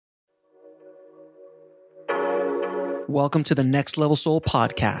Welcome to the Next Level Soul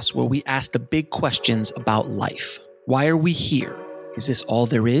podcast, where we ask the big questions about life. Why are we here? Is this all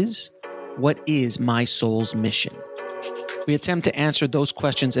there is? What is my soul's mission? We attempt to answer those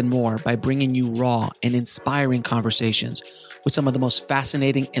questions and more by bringing you raw and inspiring conversations with some of the most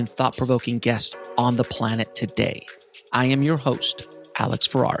fascinating and thought-provoking guests on the planet today. I am your host, Alex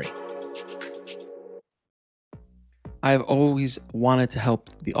Ferrari. I've always wanted to help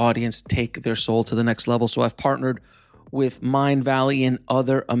the audience take their soul to the next level, so I've partnered with Mind Valley and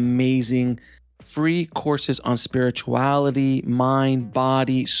other amazing free courses on spirituality, mind,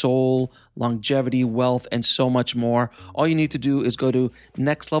 body, soul, longevity, wealth, and so much more. All you need to do is go to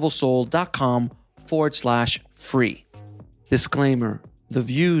nextlevelsoul.com/free. Disclaimer: the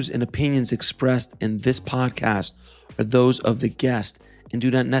views and opinions expressed in this podcast are those of the guest and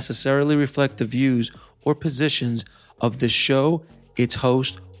do not necessarily reflect the views or positions of the show, its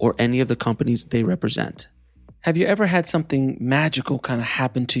host, or any of the companies they represent. Have you ever had something magical kind of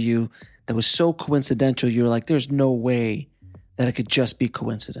happen to you that was so coincidental you're like, there's no way that it could just be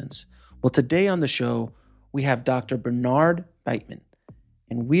coincidence? Well, today on the show, we have Dr. Bernard Beitman,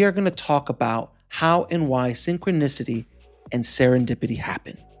 and we are going to talk about how and why synchronicity and serendipity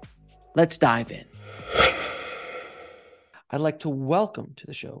happen. Let's dive in. I'd like to welcome to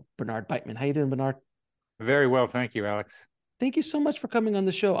the show Bernard Beitman. How you doing, Bernard? Very well. Thank you, Alex. Thank you so much for coming on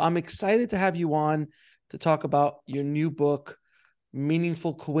the show. I'm excited to have you on to talk about your new book,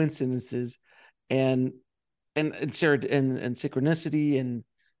 Meaningful Coincidences, and synchronicity and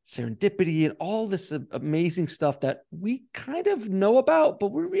serendipity and all this amazing stuff that we kind of know about,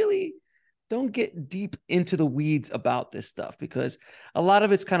 but we really don't get deep into the weeds about this stuff because a lot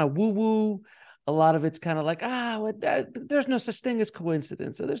of it's kind of woo-woo. A lot of it's kind of like, there's no such thing as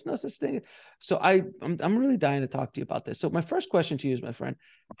coincidence, or there's no such thing. So I'm really dying to talk to you about this. So my first question to you is, my friend,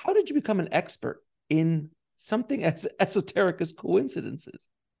 how did you become an expert in something as esoteric as coincidences?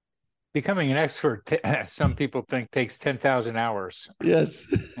 Becoming an expert, some people think, takes 10,000 hours. Yes.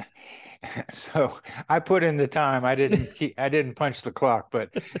 So I put in the time. I didn't punch the clock, but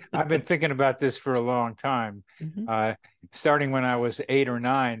I've been thinking about this for a long time, starting when I was 8 or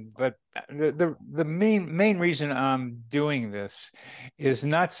 9. But the main reason I'm doing this is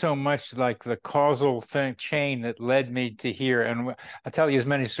not so much like the causal chain that led me to here. And I'll tell you as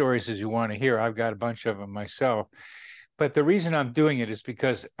many stories as you want to hear. I've got a bunch of them myself. But the reason I'm doing it is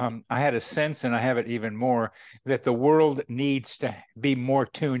because I had a sense, and I have it even more, that the world needs to be more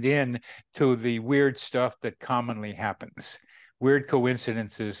tuned in to the weird stuff that commonly happens. Weird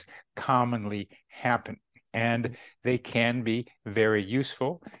coincidences commonly happen, and they can be very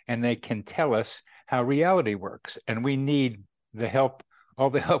useful, and they can tell us how reality works. And we need the help,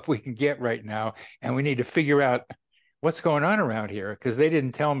 all the help we can get right now, and we need to figure out what's going on around here, because they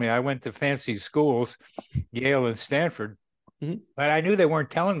didn't tell me. I went to fancy schools, Yale and Stanford, but I knew they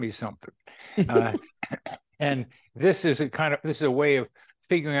weren't telling me something. And this is a way of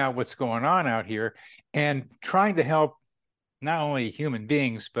figuring out what's going on out here and trying to help not only human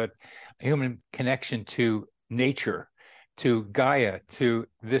beings, but human connection to nature, to Gaia, to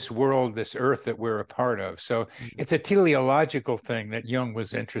this world, this earth that we're a part of. So it's a teleological thing that Jung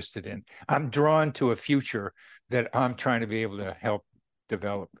was interested in. I'm drawn to a future that I'm trying to be able to help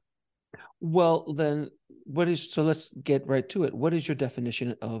develop. Well, then so let's get right to it. What is your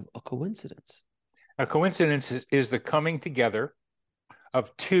definition of a coincidence? A coincidence is the coming together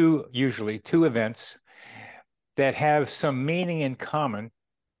of usually two events that have some meaning in common,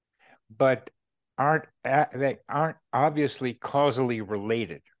 but they aren't obviously causally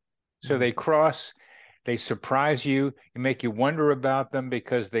related. So they cross, they surprise you, and make you wonder about them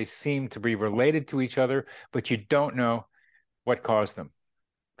because they seem to be related to each other, but you don't know what caused them.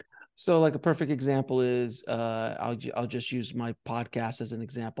 So like a perfect example is, I'll just use my podcast as an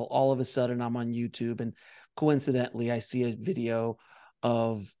example. All of a sudden I'm on YouTube and coincidentally I see a video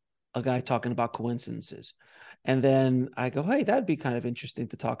of a guy talking about coincidences. And then I go, hey, that'd be kind of interesting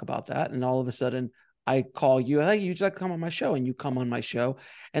to talk about that. And all of a sudden I call you, hey, you'd like to come on my show, and you come on my show.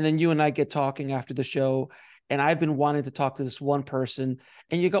 And then you and I get talking after the show. And I've been wanting to talk to this one person,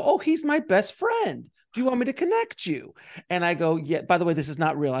 and you go, oh, he's my best friend. Do you want me to connect you? And I go, yeah, by the way, this is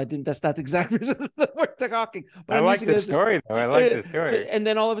not real. That's not the exact reason that we're talking. But I like the story, though. I like the story. And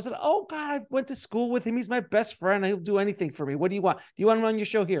then all of a sudden, oh, God, I went to school with him. He's my best friend. He'll do anything for me. What do you want? Do you want him on your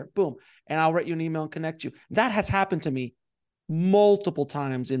show? Here, boom. And I'll write you an email and connect you. That has happened to me multiple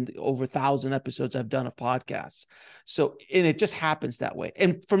times in over 1,000 episodes I've done of podcasts. So, and it just happens that way.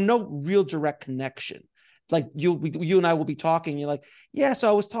 And from no real direct connection. Like you and I will be talking. You're like, yeah, so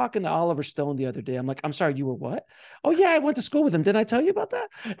I was talking to Oliver Stone the other day. I'm like, I'm sorry, you were what? Oh yeah, I went to school with him. Didn't I tell you about that?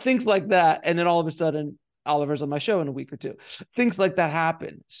 Things like that. And then all of a sudden Oliver's on my show in a week or two. Things like that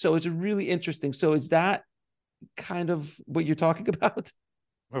happen. So it's really interesting. So is that kind of what you're talking about?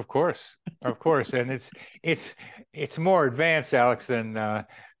 Of course, and it's more advanced, Alex, than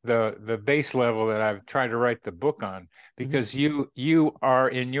the base level that I've tried to write the book on, because you are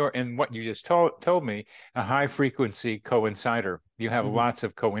in what you just told me, a high frequency coincider. You have lots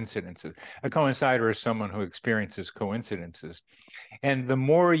of coincidences. A coincider is someone who experiences coincidences, and the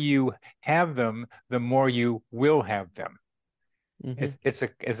more you have them, the more you will have them.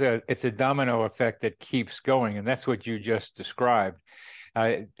 It's a domino effect that keeps going, and that's what you just described.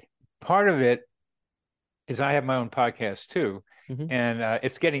 Part of it is I have my own podcast too, and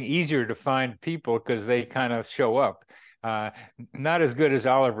it's getting easier to find people because they kind of show up. Not as good as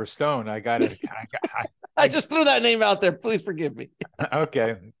Oliver Stone. I just threw that name out there. Please forgive me.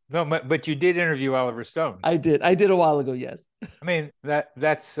 Okay. No, but you did interview Oliver Stone. I did a while ago. Yes. I mean,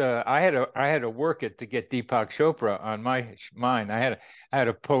 that's I had to work it to get Deepak Chopra on my mind. I had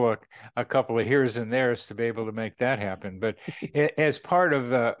to pull a couple of here's and there's to be able to make that happen. But as part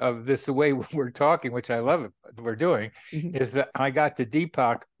of this, the way we're talking, which I love it, we're doing, is that I got to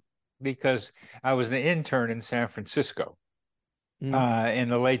Deepak because I was an intern in San Francisco in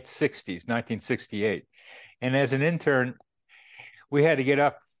the late 60s, 1968. And as an intern, we had to get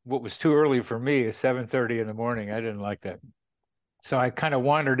up what was too early for me at 7:30 in the morning. I didn't like that. So I kind of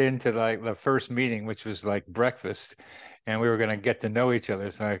wandered into like the first meeting, which was like breakfast, and we were going to get to know each other.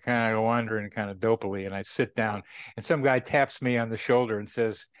 So I kind of wandering kind of dopily, and I sit down, and some guy taps me on the shoulder and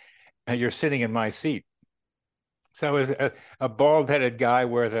says, "You're sitting in my seat." So it was a bald-headed guy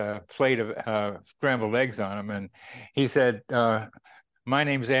with a plate of scrambled eggs on him, and he said, "My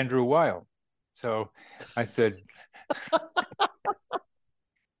name's Andrew Weil." So I said,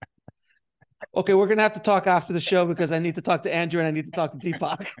 okay, we're going to have to talk after the show because I need to talk to Andrew and I need to talk to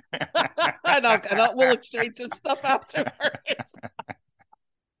Deepak. and we'll exchange some stuff afterwards.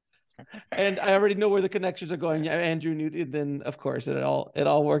 And I already know where the connections are going. Andrew knew, then of course it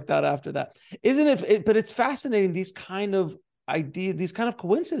all worked out after that. Isn't it? But it's fascinating, these kind of ideas, these kind of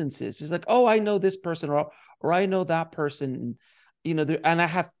coincidences. It's like, oh, I know this person or I know that person. And I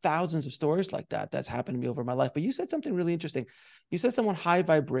have thousands of stories like that that's happened to me over my life. But you said something really interesting. You said someone high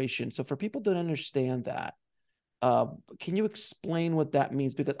vibration. So for people who don't understand that, can you explain what that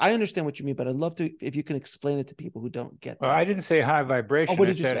means? Because I understand what you mean, but I'd love to, if you can explain it to people who don't get that. Well, I didn't say high vibration. Oh, what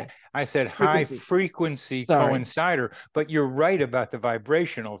did you say? I said high frequency coincider, but you're right about the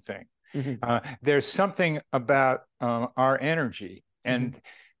vibrational thing. There's something about our energy. And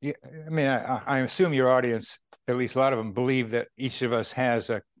I mean, I assume your audience, at least a lot of them, believe that each of us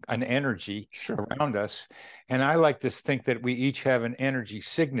has an energy around us. And I like to think that we each have an energy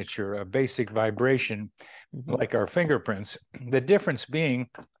signature, a basic vibration, like our fingerprints. The difference being,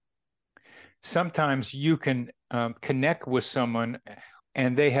 sometimes you can connect with someone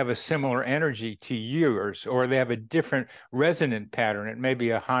and they have a similar energy to yours, or they have a different resonant pattern. It may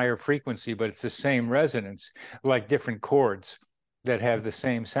be a higher frequency, but it's the same resonance, like different chords that have the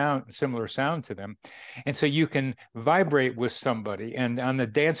same sound, similar sound to them. And so you can vibrate with somebody. And on the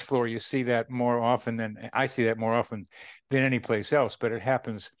dance floor, you see that more often than I see that more often than any place else, but it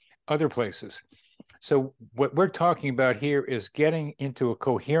happens other places. So what we're talking about here is getting into a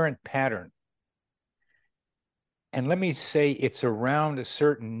coherent pattern. And let me say it's around a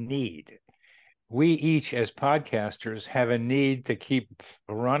certain need. We each, as podcasters, have a need to keep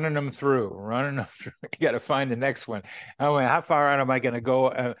running them through. You got to find the next one. Oh, how far out am I going to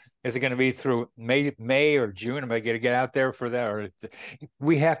go? Is it going to be through May or June? Am I going to get out there for that? Or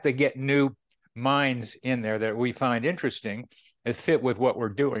we have to get new minds in there that we find interesting that fit with what we're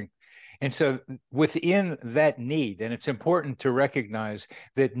doing. And so within that need, and it's important to recognize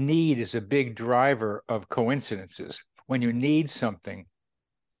that need is a big driver of coincidences. When you need something,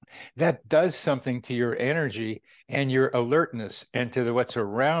 that does something to your energy and your alertness and to what's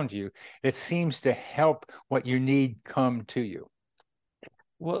around you. It seems to help what you need come to you.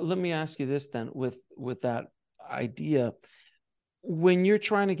 Well, let me ask you this then, with that idea. When you're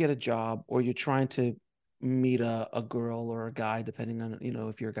trying to get a job or you're trying to meet a girl or a guy, depending on,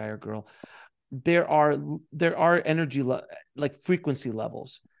 if you're a guy or girl, there are energy, like frequency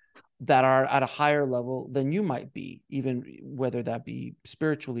levels that are at a higher level than you might be, even whether that be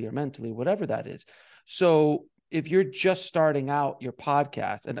spiritually or mentally, whatever that is. So if you're just starting out your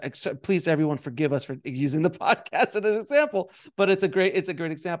podcast, and please, everyone, forgive us for using the podcast as an example, but it's a great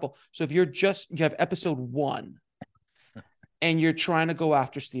example. So if you have episode 1 and you're trying to go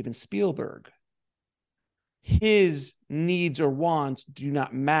after Steven Spielberg, his needs or wants do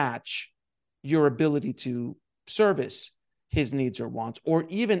not match your ability to service his needs or wants, or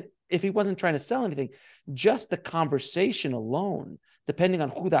even if he wasn't trying to sell anything, just the conversation alone, depending on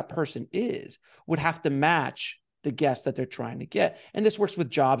who that person is, would have to match the guest that they're trying to get. And this works with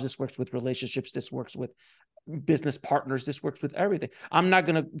jobs, this works with relationships, this works with business partners, this works with everything. I'm not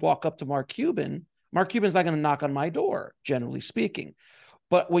going to walk up to Mark Cuban. Mark Cuban's not going to knock on my door, generally speaking.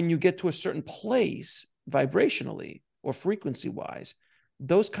 But when you get to a certain place vibrationally or frequency wise,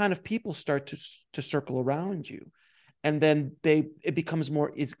 those kind of people start to circle around you. And then it becomes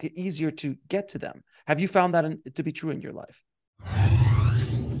it's easier to get to them. Have you found that to be true in your life?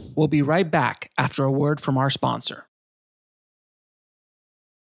 We'll be right back after a word from our sponsor.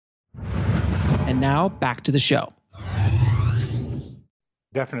 And now back to the show.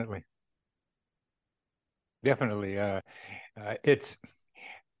 Definitely. It's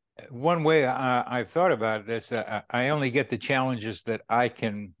one way I've thought about this. I only get the challenges that I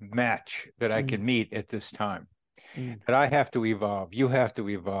can match, that I can meet at this time. But I have to evolve. You have to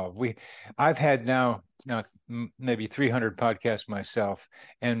evolve. I've had now maybe 300 podcasts myself,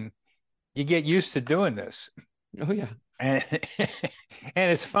 and you get used to doing this. Oh yeah, and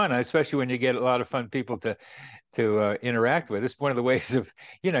it's fun, especially when you get a lot of fun people to interact with. It's one of the ways of,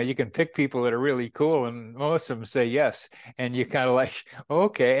 you can pick people that are really cool, and most of them say yes, and you kind of like,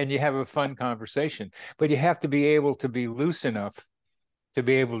 okay, and you have a fun conversation. But you have to be able to be loose enough to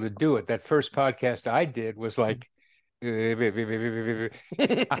be able to do it. That first podcast I did was like, I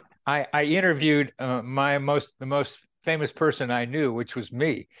interviewed the most famous person I knew, which was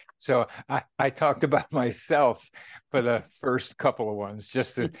me. So I talked about myself for the first couple of ones,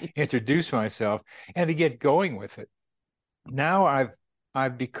 just to introduce myself and to get going with it. Now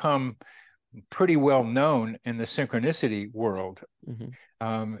I've become pretty well known in the synchronicity world,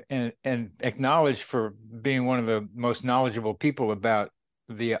 and acknowledged for being one of the most knowledgeable people about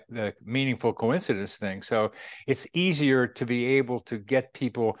the meaningful coincidence thing. So it's easier to be able to get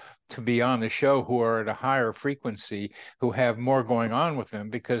people to be on the show who are at a higher frequency, who have more going on with them,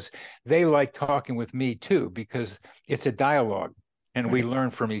 because they like talking with me too, because it's a dialogue and we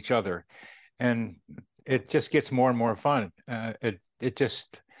learn from each other, and it just gets more and more fun. It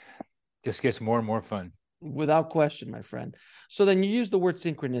just gets more and more fun. Without question, my friend. So then you use the word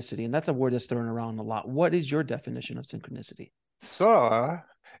synchronicity, and that's a word that's thrown around a lot. What is your definition of synchronicity? So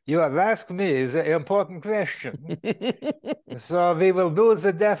you have asked me the important question. So we will do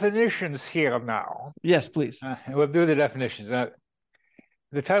the definitions here now. Yes, please. We'll do the definitions.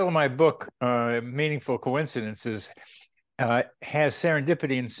 The title of my book, Meaningful Coincidences, has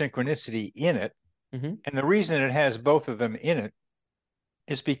serendipity and synchronicity in it. And the reason it has both of them in it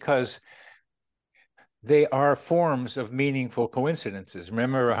is because they are forms of meaningful coincidences.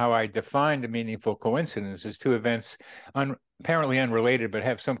 Remember how I defined a meaningful coincidence as two events apparently unrelated, but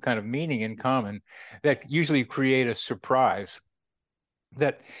have some kind of meaning in common that usually create a surprise.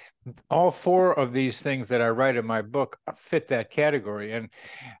 That all four of these things that I write in my book fit that category. And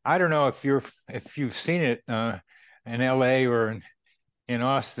I don't know if you've seen it in LA or in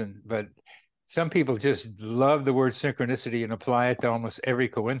Austin, but some people just love the word synchronicity and apply it to almost every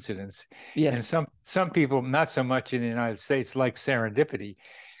coincidence. Yes. And some people, not so much in the United States, like serendipity,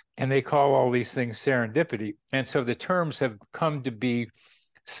 and they call all these things serendipity. And so the terms have come to be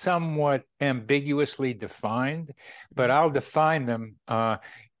somewhat ambiguously defined, but I'll define them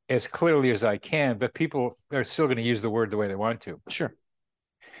as clearly as I can, but people are still going to use the word the way they want to. Sure.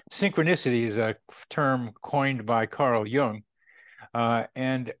 Synchronicity is a term coined by Carl Jung.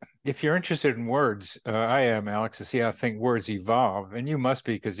 And if you're interested in words, I am, Alex, to see how words evolve, and you must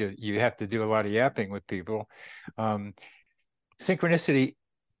be, because you have to do a lot of yapping with people. Synchronicity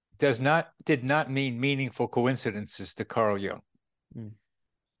did not mean meaningful coincidences to Carl Jung.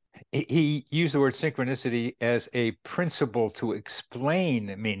 He used the word synchronicity as a principle to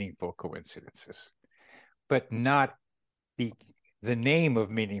explain meaningful coincidences, but not the name of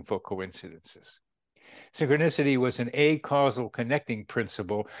meaningful coincidences. Synchronicity was an acausal connecting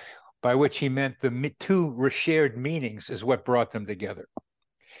principle by which he meant the two shared meanings is what brought them together.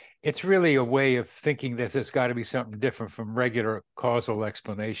 It's really a way of thinking that there's got to be something different from regular causal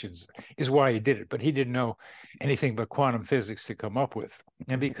explanations, is why he did it. But he didn't know anything but quantum physics to come up with.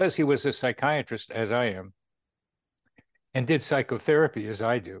 And because he was a psychiatrist, as I am, and did psychotherapy as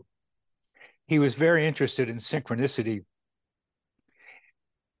I do, he was very interested in synchronicity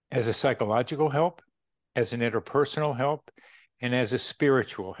as a psychological help, as an interpersonal help, and as a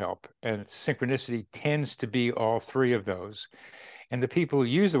spiritual help. And synchronicity tends to be all three of those. And the people who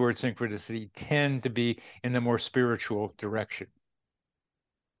use the word synchronicity tend to be in the more spiritual direction.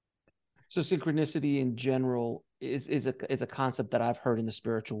 So synchronicity in general is a concept that I've heard in the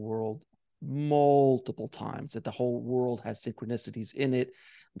spiritual world multiple times that the whole world has synchronicities in it,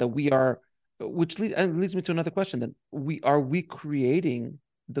 that we are, which leads me to another question, then we creating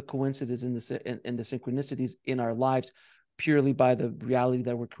the coincidence in the synchronicities in our lives purely by the reality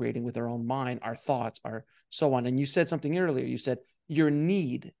that we're creating with our own mind, our thoughts, our so on. And you said something earlier, you said your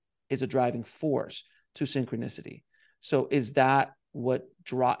need is a driving force to synchronicity. So is that what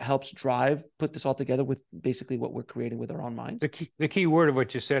helps put this all together with basically what we're creating with our own minds? The key word of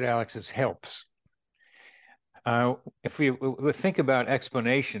what you said, Alex, is helps. If we think about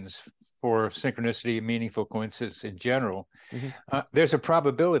explanations for synchronicity and meaningful coincidence in general, there's a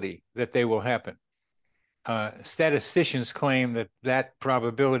probability that they will happen. Statisticians claim that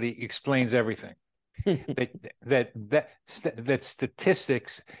probability explains everything. that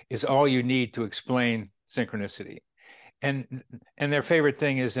statistics is all you need to explain synchronicity. And their favorite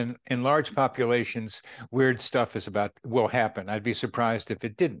thing is in large populations, weird stuff will happen. I'd be surprised if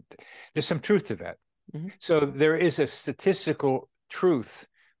it didn't. There's some truth to that. So there is a statistical truth,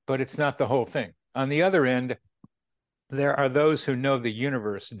 but it's not the whole thing. On the other end, there are those who know the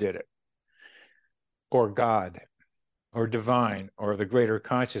universe did it, or God, or divine, or the greater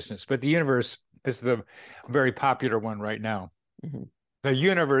consciousness. But the universe is the very popular one right now. The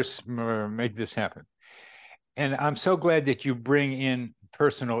universe made this happen. And I'm so glad that you bring in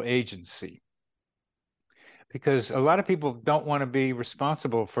personal agency, because a lot of people don't want to be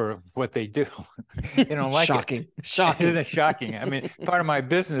responsible for what they do. They don't like Shocking. it. Shocking. Isn't it shocking? I mean, part of my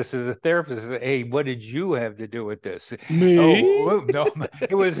business as a therapist is, hey, what did you have to do with this? Me? Oh, no,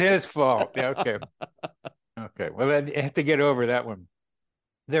 it was his fault. Yeah, okay. Okay. Well, I have to get over that one.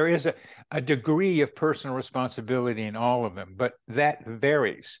 There is a degree of personal responsibility in all of them, but that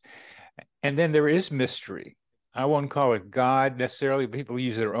varies. And then there is mystery. I won't call it God necessarily. People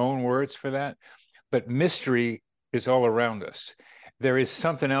use their own words for that. But mystery is all around us. There is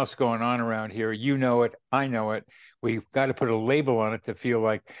something else going on around here. You know it. I know it. We've got to put a label on it to feel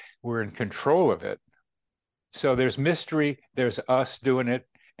like we're in control of it. So there's mystery, there's us doing it,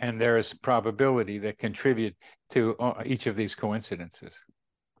 and there's probability that contribute to each of these coincidences.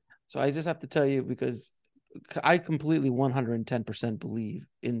 So I just have to tell you, because I completely 110% believe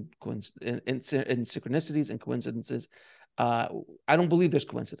in synchronicities and coincidences. I don't believe there's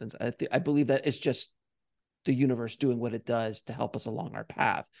coincidence. I believe that it's just the universe doing what it does to help us along our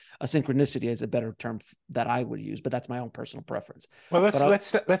path. A synchronicity is a better term that I would use, but that's my own personal preference. Well,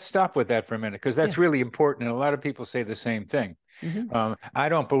 let's stop with that for a minute, because that's really important, and a lot of people say the same thing. I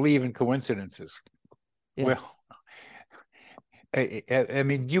don't believe in coincidences. Well, I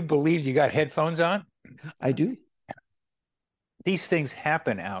mean, you believe you got headphones on? I do. These things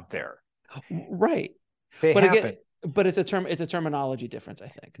happen out there, right? They happen. Again, but it's a terminology difference, I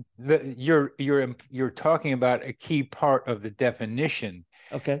think. You're talking about a key part of the definition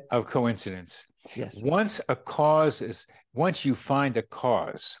of coincidence. Yes. Once you find a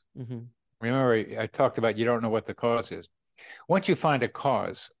cause, remember I talked about you don't know what the cause is. Once you find a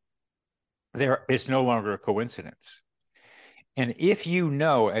cause, it's no longer a coincidence. And if you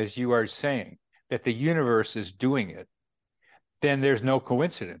know, as you are saying, that the universe is doing it, then there's no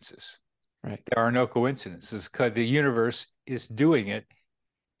coincidences. Right. There are no coincidences, because the universe is doing it,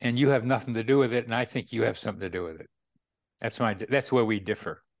 and you have nothing to do with it. And I think you have something to do with it. That's where we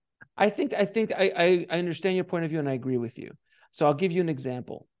differ. I think I understand your point of view, and I agree with you. So I'll give you an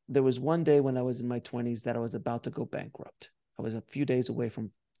example. There was one day when I was in my 20s that I was about to go bankrupt. I was a few days away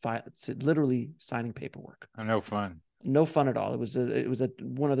from literally signing paperwork. No fun. No fun at all. It was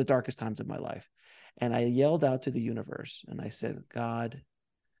one of the darkest times of my life. And I yelled out to the universe, and I said, God,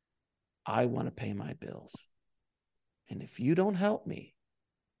 I want to pay my bills. And if you don't help me,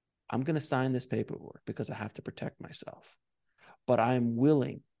 I'm going to sign this paperwork because I have to protect myself. But I'm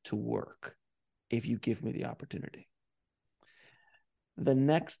willing to work if you give me the opportunity. The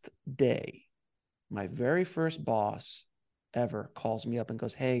next day, my very first boss ever calls me up and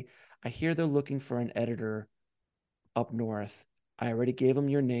goes, hey, I hear they're looking for an editor up north. I already gave them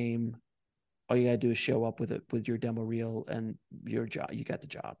your name. All you got to do is show up with your demo reel and your job. You got the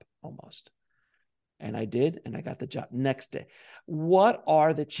job almost. And I did, and I got the job next day. What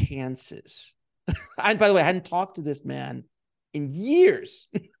are the chances? And by the way, I hadn't talked to this man in years.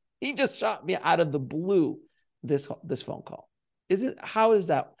 He just shot me out of the blue this phone call. How is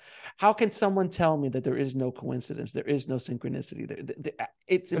that? How can someone tell me that there is no coincidence? There is no synchronicity.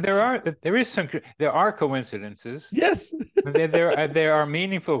 There are coincidences. Yes. there are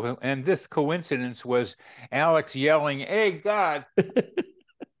meaningful, and this coincidence was Alex yelling, "Hey, God!"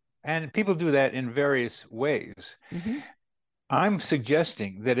 And people do that in various ways. I'm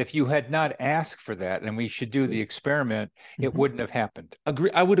suggesting that if you had not asked for that, and we should do the experiment, it wouldn't have happened.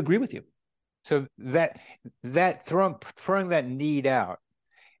 I would agree with you. So that throwing that need out,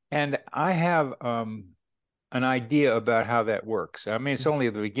 and I have an idea about how that works. I mean, it's only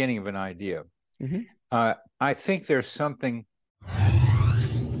the beginning of an idea. Mm-hmm. I think there's something.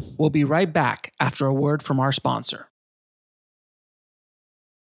 We'll be right back after a word from our sponsor.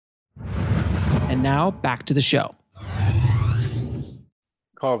 And now back to the show.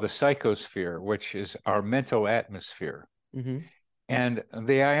 Called the psychosphere, which is our mental atmosphere. Mm-hmm. And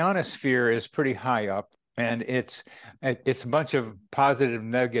the ionosphere is pretty high up, and it's a bunch of positive,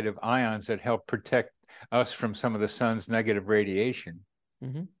 negative ions that help protect us from some of the sun's negative radiation.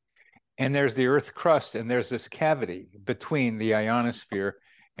 Mm-hmm. And there's the Earth's crust, and there's this cavity between the ionosphere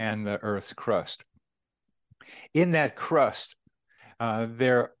and the Earth's crust. In that crust,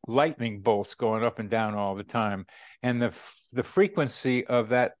 there are lightning bolts going up and down all the time, and the frequency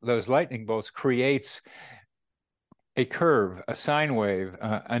of those lightning bolts creates a curve, a sine wave,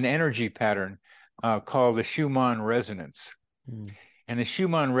 an energy pattern called the Schumann resonance. Mm. And the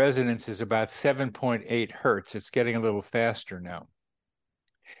Schumann resonance is about 7.8 hertz. It's getting a little faster now.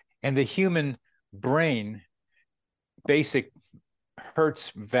 And the human brain basic hertz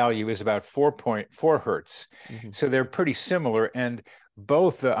value is about 4.4 hertz. Mm-hmm. So they're pretty similar. And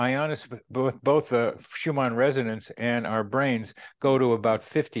both the Schumann resonance and our brains go to about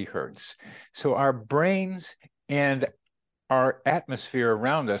 50 hertz. So our brains and our atmosphere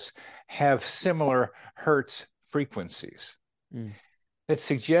around us have similar hertz frequencies. Mm. That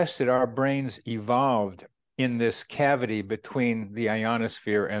suggests that our brains evolved in this cavity between the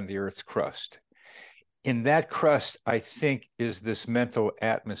ionosphere and the Earth's crust. In that crust, I think, is this mental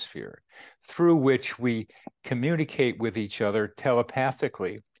atmosphere through which we communicate with each other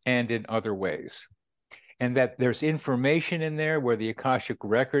telepathically and in other ways. And that there's information in there where the Akashic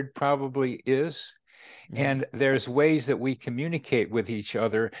record probably is. Mm-hmm. And there's ways that we communicate with each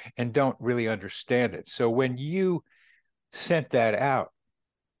other and don't really understand it. So when you sent that out,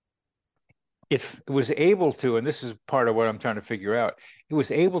 it was able to, and this is part of what I'm trying to figure out, it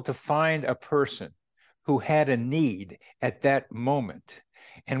was able to find a person who had a need at that moment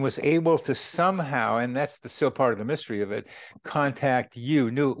and was able to somehow, and that's still part of the mystery of it, contact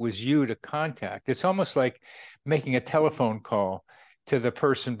you, knew it was you to contact. It's almost like making a telephone call to the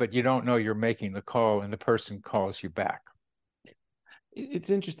person, but you don't know you're making the call, and the person calls you back. It's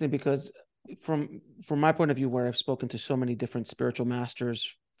interesting because from my point of view, where I've spoken to so many different spiritual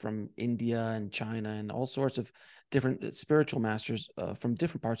masters from India and China and all sorts of different spiritual masters from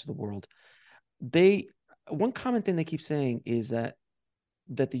different parts of the world, one common thing they keep saying is that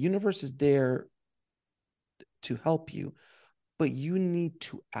the universe is there to help you, but you need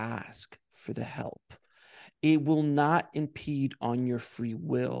to ask for the help. It will not impede on your free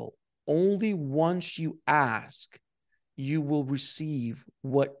will. Only once you ask, you will receive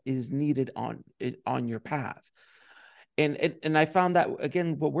what is needed on your path. And I found that,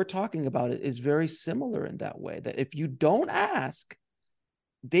 again, what we're talking about is very similar in that way, that if you don't ask,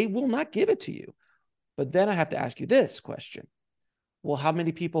 they will not give it to you. But then I have to ask you this question. Well, how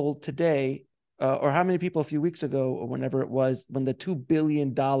many people today, or how many people a few weeks ago, or whenever it was, when the $2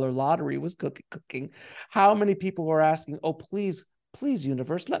 billion lottery was cooking, how many people were asking, oh, please,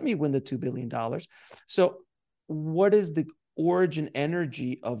 universe, let me win the $2 billion. So what is the origin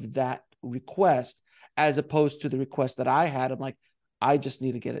energy of that request as opposed to the request that I had? I'm like, I just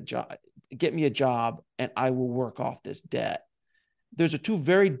need to get me a job, and I will work off this debt. There's two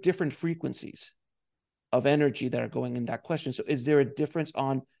very different frequencies of energy that are going in that question. So is there a difference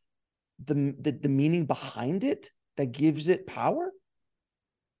on the meaning behind it that gives it power?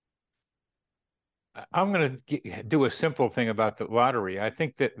 I'm going to do a simple thing about the lottery. I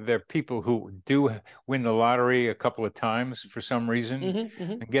think that there are people who do win the lottery a couple of times for some reason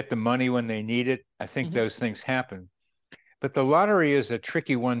and get the money when they need it. I think those things happen. But the lottery is a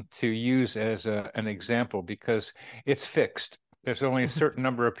tricky one to use as an example because it's fixed. There's only a certain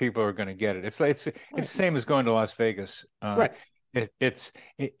number of people who are going to get it. It's the same as going to Las Vegas. Right.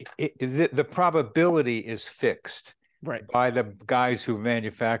 The probability is fixed by the guys who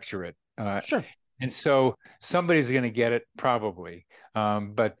manufacture it. Sure. And so somebody's going to get it probably,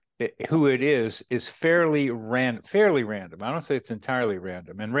 but who it is fairly random. I don't say it's entirely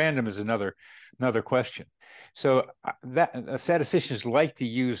random, and random is another question. So that statisticians like to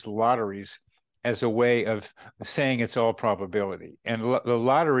use lotteries as a way of saying it's all probability. And the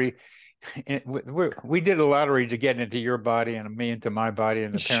lottery, we did a lottery to get into your body and me into my body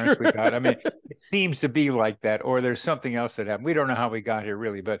and the parents we got. I mean, it seems to be like that, or there's something else that happened. We don't know how we got here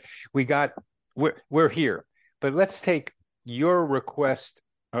really, but we're here. But let's take your request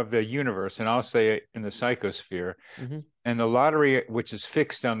of the universe, and I'll say it in the psychosphere, and the lottery, which is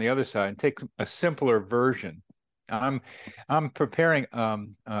fixed on the other side, and take a simpler version. I'm preparing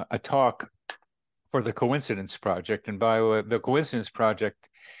a talk for the Coincidence Project, and by the way, the Coincidence Project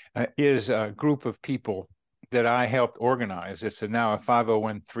is a group of people that I helped organize. It's now a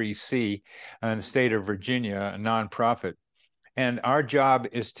 501(c)(3) in the state of Virginia, a nonprofit. And our job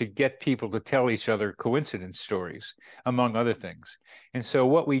is to get people to tell each other coincidence stories, among other things. And so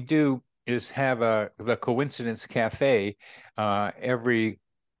what we do is have the Coincidence Cafe every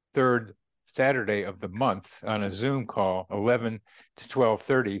third Saturday of the month on a Zoom call, 11 to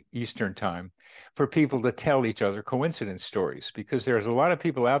 12:30 Eastern time, for people to tell each other coincidence stories, because there's a lot of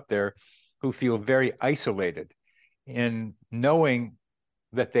people out there who feel very isolated in knowing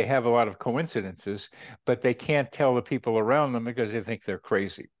that they have a lot of coincidences, but they can't tell the people around them because they think they're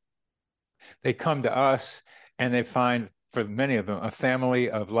crazy. They come to us and they find, for many of them, a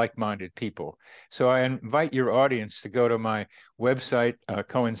family of like-minded people. So I invite your audience to go to my website,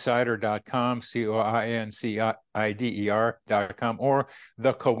 coincider.com, coincider.com, or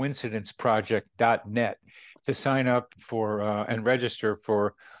thecoincidenceproject.net to sign up for and register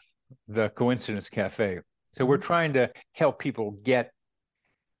for the Coincidence Cafe. So we're trying to help people get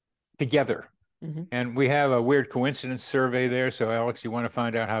together. And we have a weird coincidence survey there. So Alex, you want to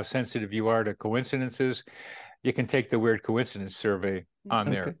find out how sensitive you are to coincidences, you can take the weird coincidence survey on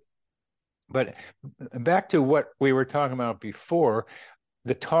there. But back to what we were talking about before,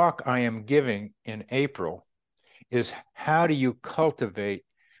 the talk I am giving in April is how do you cultivate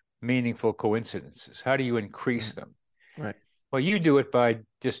meaningful coincidences? How do you increase them? Right. Well, you do it by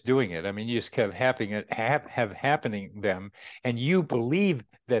just doing it. I mean, you just have happening them, and you believe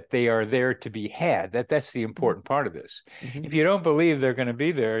that they are there to be had. That's the important part of this. If you don't believe they're going to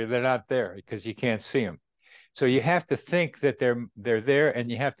be there, they're not there because you can't see them. So you have to think that they're there,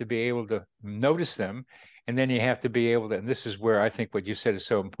 and you have to be able to notice them, and then you have to be able to. And this is where I think what you said is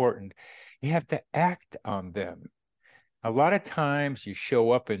so important. You have to act on them. A lot of times, you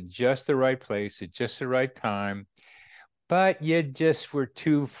show up in just the right place at just the right time, but you just were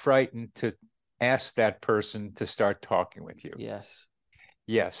too frightened to ask that person to start talking with you. Yes.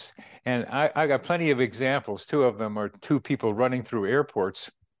 Yes. And I got plenty of examples. Two of them are two people running through airports,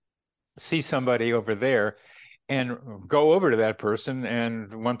 see somebody over there and go over to that person.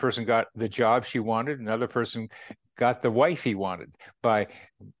 And one person got the job she wanted. Another person got the wife he wanted by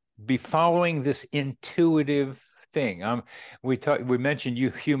following this intuitive thing. We mentioned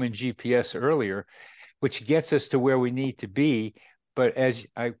human GPS earlier, which gets us to where we need to be. But as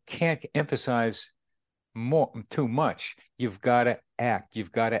I can't emphasize too much, you've got to act,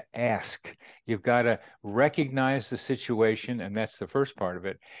 you've got to ask, you've got to recognize the situation, and that's the first part of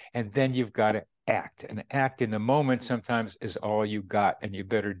it. And then you've got to act, and act in the moment sometimes is all you got, and you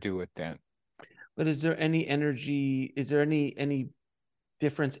better do it then. But is there any energy, is there any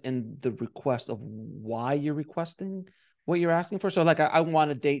difference in the request of why you're requesting what you're asking for? So like, I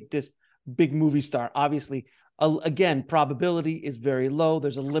want to date this big movie star. Obviously, again, probability is very low.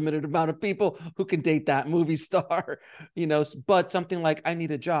 There's a limited amount of people who can date that movie star, but something like I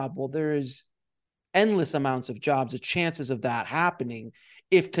need a job. Well, there is endless amounts of jobs. The chances of that happening,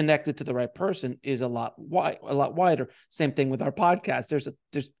 if connected to the right person, is a lot wider. Same thing with our podcast. There's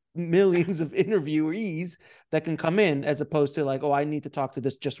millions of interviewees that can come in, as opposed to like, oh, I need to talk to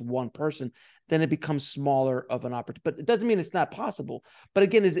this just one person. Then it becomes smaller of an opportunity. But it doesn't mean it's not possible. But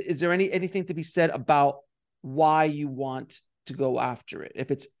again, is there anything to be said about why you want to go after it?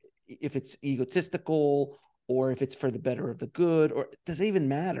 If it's egotistical, or if it's for the better of the good, or does it even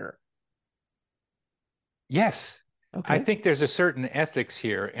matter? Yes. Okay. I think there's a certain ethics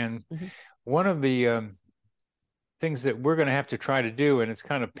here. And one of the things that we're going to have to try to do, and it's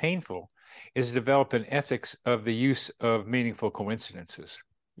kind of painful, is develop an ethics of the use of meaningful coincidences.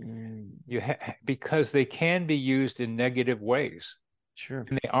 Because they can be used in negative ways. Sure.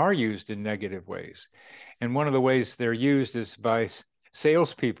 And they are used in negative ways. And one of the ways they're used is by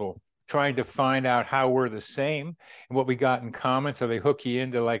salespeople trying to find out how we're the same and what we got in common. So they hook you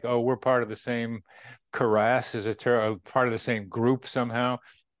into like, oh, we're part of the same chorus, part of the same group somehow.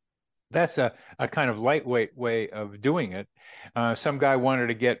 That's a kind of lightweight way of doing it. Some guy wanted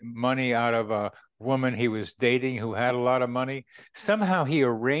to get money out of a woman he was dating who had a lot of money. Somehow he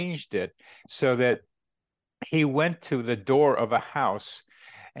arranged it so that he went to the door of a house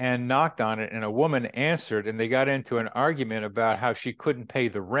and knocked on it, and a woman answered, and they got into an argument about how she couldn't pay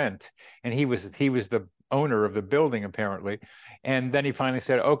the rent, and he was the owner of the building apparently. And then he finally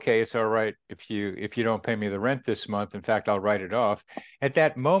said, okay, it's all right if you don't pay me the rent this month. In fact, I'll write it off. At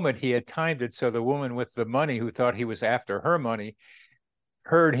that moment, he had timed it so the woman with the money, who thought he was after her money,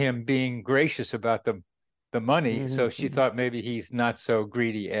 heard him being gracious about the money. So she thought maybe he's not so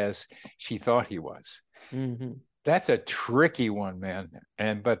greedy as she thought he was. That's a tricky one, man.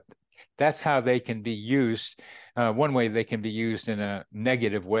 But that's how they can be used. One way they can be used in a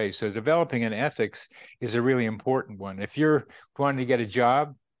negative way. So developing an ethics is a really important one. If you're wanting to get a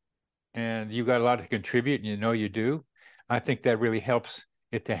job and you've got a lot to contribute and you know you do, I think that really helps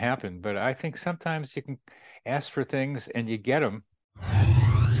it to happen. But I think sometimes you can ask for things and you get them.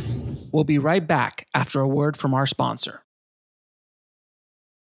 We'll be right back after a word from our sponsor.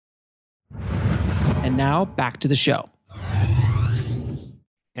 And now back to the show.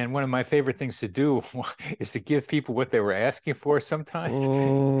 And one of my favorite things to do is to give people what they were asking for sometimes.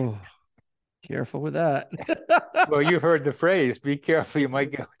 Oh, careful with that. Well, you've heard the phrase, be careful, you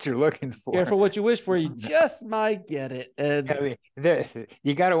might get what you're looking for. Careful what you wish for, you just might get it. And I mean,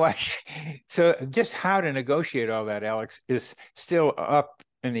 you got to watch. So just how to negotiate all that, Alex, is still up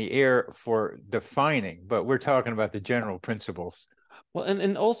in the air for defining, but we're talking about the general principles. Well,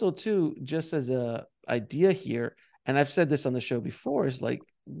 and also too, just as a idea here, and I've said this on the show before, is like,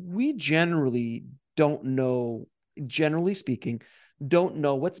 we generally don't know, generally speaking, don't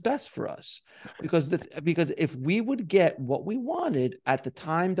know what's best for us, because if we would get what we wanted at the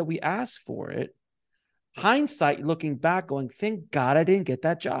time that we asked for it, hindsight, looking back, going, thank God I didn't get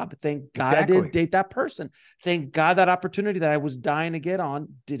that job. Thank God I didn't date that person. Thank God that opportunity that I was dying to get on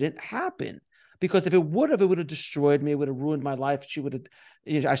didn't happen. Because if it would have destroyed me. It would have ruined my life. She would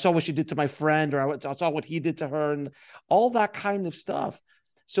have, I saw what she did to my friend, or I saw what he did to her, and all that kind of stuff.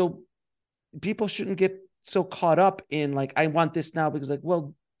 So people shouldn't get so caught up in like, I want this now, because like,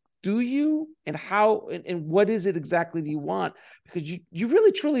 well, do you? And how, and what is it exactly do you want? Because you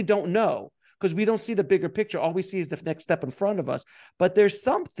really truly don't know, because we don't see the bigger picture. All we see is the next step in front of us. But there's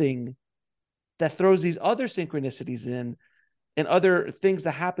something that throws these other synchronicities in and other things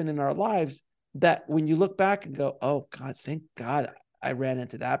that happen in our lives that when you look back and go, oh God, thank God I ran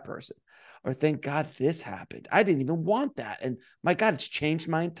into that person, or thank God this happened. I didn't even want that. And my God, it's changed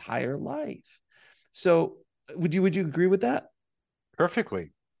my entire life. So would you agree with that?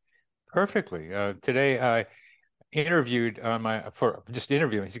 Perfectly. Today I interviewed he's going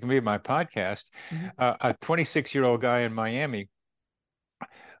to be my podcast, a 26-year-old guy in Miami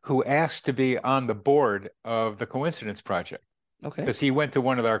who asked to be on the board of the Coincidence Project. Okay. Because he went to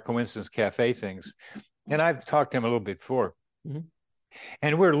one of our Coincidence Cafe things. And I've talked to him a little bit before.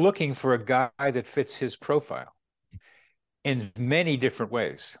 And we're looking for a guy that fits his profile in many different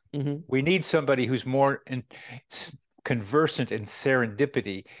ways. We need somebody who's more conversant in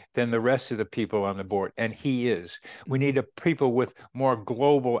serendipity than the rest of the people on the board. And he is. We need people with more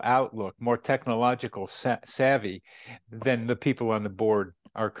global outlook, more technological savvy than the people on the board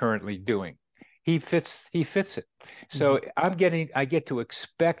are currently doing. He fits it. So I get to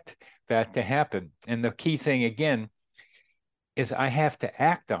expect that to happen. And the key thing again is I have to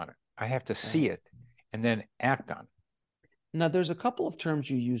act on it. I have to see it and then act on it. Now, there's a couple of terms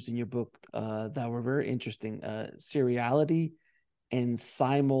you used in your book that were very interesting. Seriality and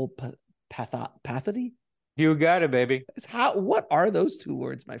simulpathity. You got it, baby. What are those two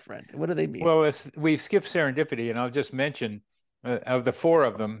words, my friend? What do they mean? Well, we've skipped serendipity, and I'll just mention of the four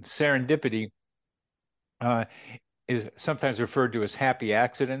of them, serendipity is sometimes referred to as happy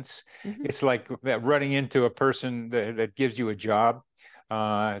accidents. It's like that running into a person that gives you a job.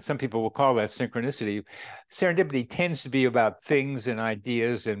 Some people will call that synchronicity. Serendipity tends to be about things and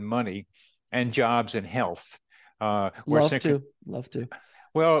ideas and money and jobs and health. Love to.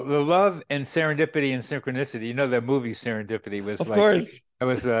 Well, the love and serendipity and synchronicity, you know, the movie Serendipity was of course. It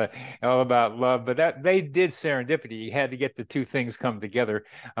was all about love, but that they did serendipity. You had to get the two things come together,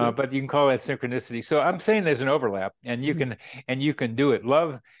 but you can call that synchronicity. So I'm saying there's an overlap, and you can do it.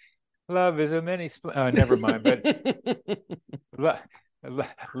 Love is a many. Never mind, but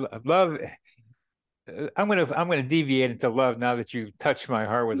love. I'm gonna deviate into love now that you've touched my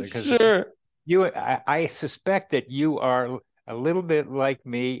heart with it. Because sure. I suspect that you are a little bit like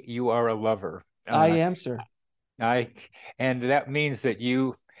me. You are a lover. I am, sir. And that means that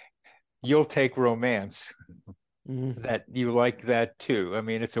you'll take romance, that you like that too. I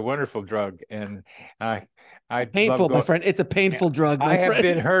mean, it's a wonderful drug, and it's painful, my friend. It's a painful drug. My friend. Have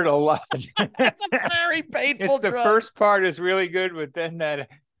been hurt a lot. It's a very painful drug. The first part is really good, but then that it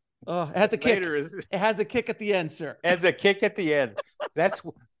has a kick. It has a kick at the end, sir. It has a kick at the end. That's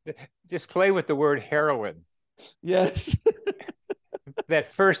just play with the word heroin. Yes. That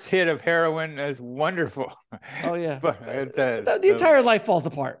first hit of heroin is wonderful. Oh yeah, but the entire life falls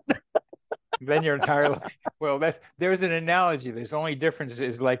apart. Then your entire life. Well, there's an analogy. There's only difference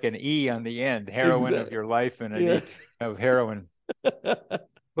is like an E on the end. Heroin of your life and an E of heroin. But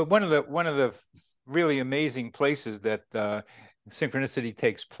one of the really amazing places that synchronicity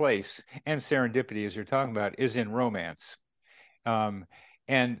takes place, and serendipity, as you're talking about, is in romance.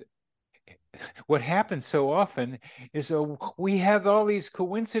 And what happens so often is we have all these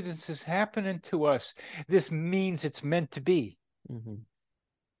coincidences happening to us. This means it's meant to be. Mm-hmm.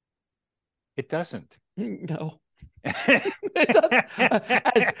 It doesn't. No.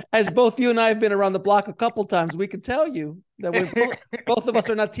 as both you and I have been around the block a couple times, we can tell you that we're both of us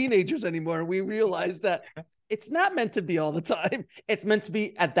are not teenagers anymore, and we realize that it's not meant to be all the time. It's meant to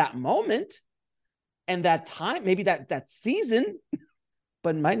be at that moment and that time, maybe that season,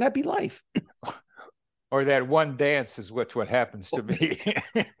 but it might not be life. Or that one dance is what happens to me.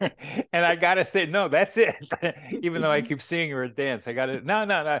 And I gotta say, no, that's it. Even though I keep seeing her dance, I gotta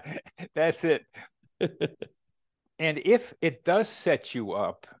no, that's it. And if it does set you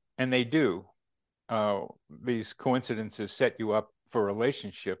up, and they do, these coincidences set you up for a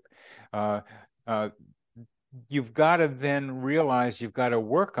relationship, you've got to then realize you've got to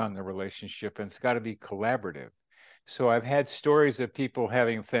work on the relationship, and it's got to be collaborative. So I've had stories of people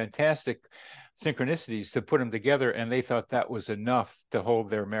having fantastic synchronicities to put them together, and they thought that was enough to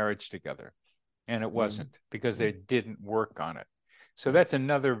hold their marriage together. And it wasn't, because they didn't work on it. So that's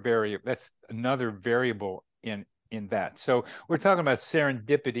another variable in that. So we're talking about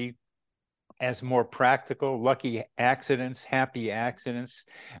serendipity as more practical, lucky accidents, happy accidents,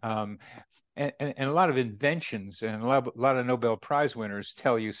 and a lot of inventions and a lot of Nobel Prize winners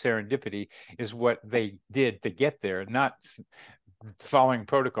tell you serendipity is what they did to get there, not following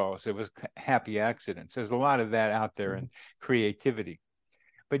protocols. It was happy accidents. There's a lot of that out there in creativity.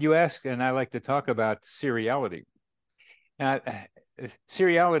 But you ask, and I like to talk about seriality. Now,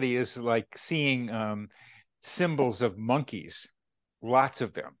 seriality is like seeing symbols of monkeys, lots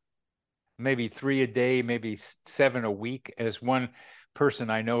of them, maybe 3 a day, maybe 7 a week, as one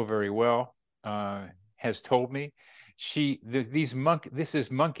person I know very well has told me. This is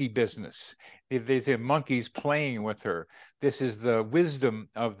monkey business. There's monkeys playing with her. This is the wisdom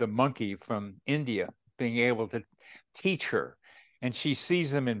of the monkey from India being able to teach her. And she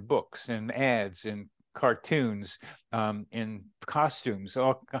sees them in books and ads and cartoons, in costumes,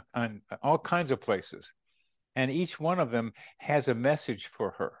 all kinds of places. And each one of them has a message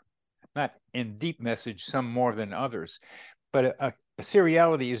for her, not in deep message, some more than others. But a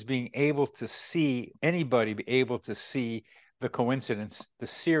seriality is being able to see, anybody be able to see the coincidence. The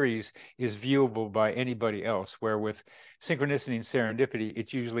series is viewable by anybody else, where with synchronicity and serendipity,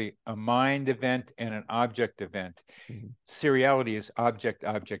 it's usually a mind event and an object event. Seriality is object,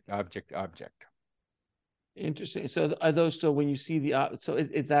 object, object, object. Interesting. So are those, so when you see so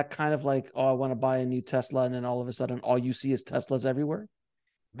is that kind of like, oh, I want to buy a new Tesla, and then all of a sudden all you see is Teslas everywhere?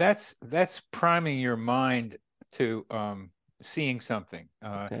 That's priming your mind to seeing something.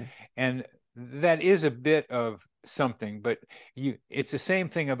 Okay. And that is a bit of something, but it's the same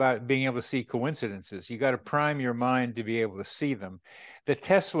thing about being able to see coincidences. You got to prime your mind to be able to see them. The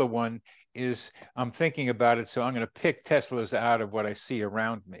Tesla one is, I'm thinking about it, so I'm going to pick Teslas out of what I see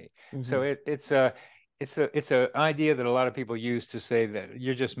around me. So it's an idea that a lot of people use to say that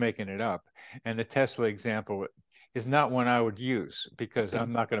you're just making it up. And the Tesla example is not one I would use, because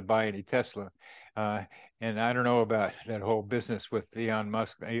I'm not going to buy any Tesla. And I don't know about that whole business with Elon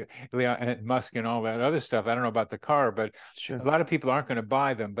Musk and all that other stuff. I don't know about the car, but a lot of people aren't going to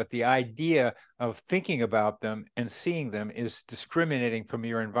buy them. But the idea of thinking about them and seeing them is discriminating from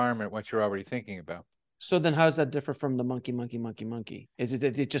your environment, what you're already thinking about. So then how does that differ from the monkey? Is it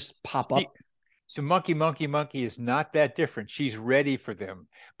that it just pop up? So monkey is not that different. She's ready for them,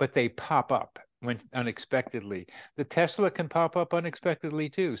 but they pop up when unexpectedly. The Tesla can pop up unexpectedly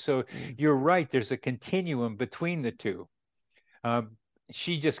too. So you're right. There's a continuum between the two.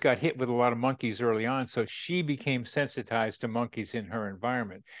 She just got hit with a lot of monkeys early on, so she became sensitized to monkeys in her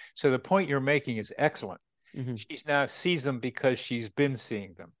environment. So the point you're making is excellent. She now sees them because she's been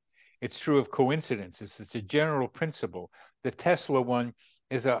seeing them. It's true of coincidences. It's a general principle. The Tesla one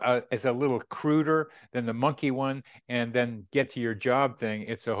is a little cruder than the monkey one, and then get to your job thing,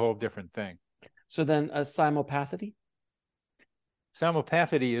 it's a whole different thing. So then simulpathity?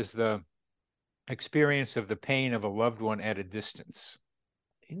 Simulpathity is the experience of the pain of a loved one at a distance.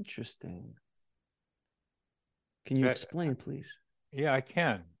 Interesting. Can you explain, please? Yeah, I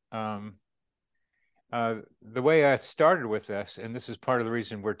can. The way I started with this, and this is part of the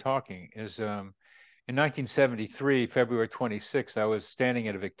reason we're talking, is in 1973, February 26th, I was standing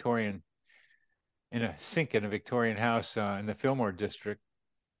at in a sink in a Victorian house in the Fillmore district,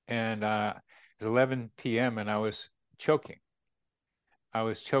 and it was 11 p.m. and I was choking. I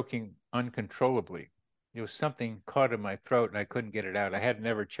was choking uncontrollably, there was something caught in my throat and I couldn't get it out. I had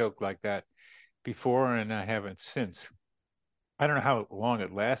never choked like that before, and I haven't since. I don't know how long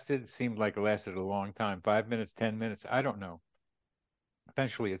it lasted. It seemed like it lasted a long time, 5 minutes, 10 minutes. I don't know.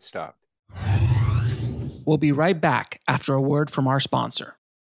 Eventually it stopped. We'll be right back after a word from our sponsor.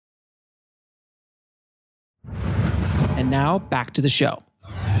 And now back to the show.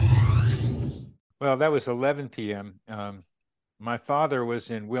 Well, that was 11 p.m. My father was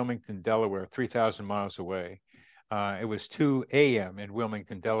in Wilmington, Delaware, 3,000 miles away. It was 2 a.m. in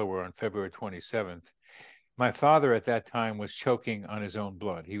Wilmington, Delaware on February 27th. My father at that time was choking on his own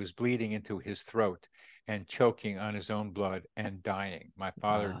blood. He was bleeding into his throat and choking on his own blood and dying. My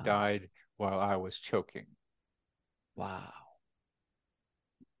father died while I was choking. Wow.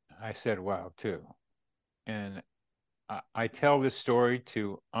 I said, wow, too. And I tell this story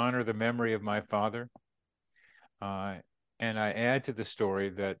to honor the memory of my father. And I add to the story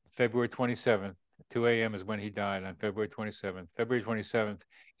that February 27th, 2 a.m. is when he died on February 27th. February 27th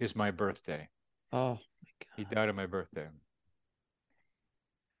is my birthday. Oh, my God. He died on my birthday.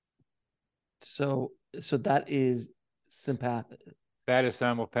 So that is sympathetic. That is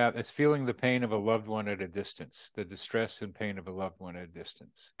simulpath. It's feeling the pain of a loved one at a distance, the distress and pain of a loved one at a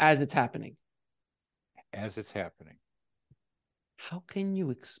distance. As it's happening. As it's happening. How can you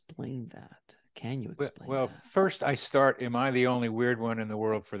explain that? Can you explain well, that? First I start, am I the only weird one in the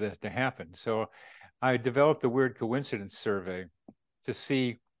world for this to happen? So I developed the weird coincidence survey to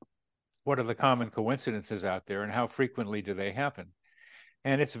see what are the common coincidences out there and how frequently do they happen.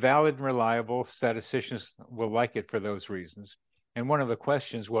 And it's valid and reliable. Statisticians will like it for those reasons. And one of the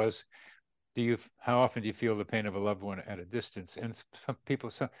questions was, how often do you feel the pain of a loved one at a distance? And some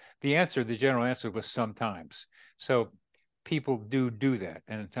people, the general answer was sometimes. So people do that.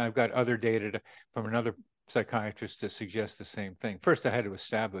 And I've got other data from another psychiatrist to suggest the same thing. First, I had to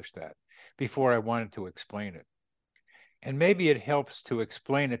establish that before I wanted to explain it. And maybe it helps to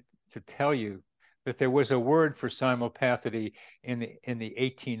explain it to tell you that there was a word for simulpathity in the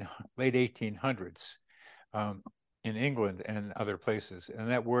late 1800s in England and other places,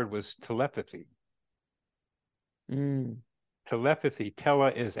 and that word was telepathy. Telepathy,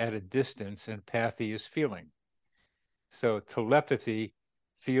 tele is at a distance, and pathy is feeling. So telepathy,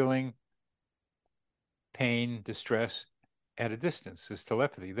 feeling pain, distress at a distance is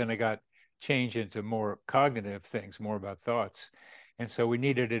telepathy. Then it got changed into more cognitive things, more about thoughts. And so we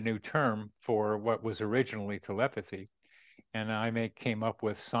needed a new term for what was originally telepathy. And I came up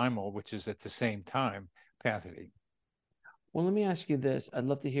with simul, which is at the same time pathy. Well, let me ask you this. I'd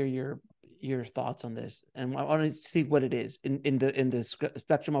love to hear your thoughts on this. And I want to see what it is in the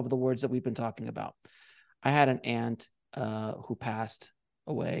spectrum of the words that we've been talking about. I had an aunt who passed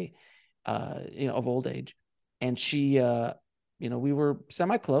away, of old age. And she, we were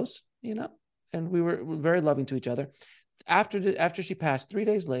semi-close, and we were very loving to each other. After she passed, 3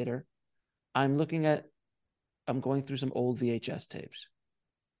 days later, I'm going through some old VHS tapes.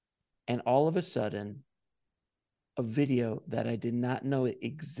 And all of a sudden, a video that I did not know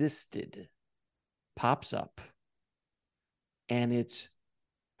existed pops up. And it's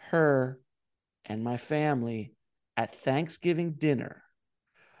her and my family at Thanksgiving dinner.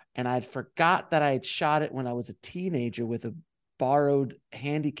 And I'd forgot that I had shot it when I was a teenager with a borrowed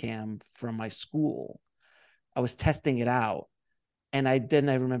Handycam from my school. I was testing it out. And I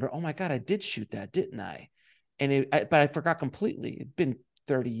remember, oh my God, I did shoot that, didn't I? But I forgot completely. It'd been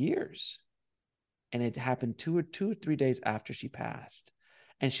 30 years. And it happened 2 or 3 days after she passed.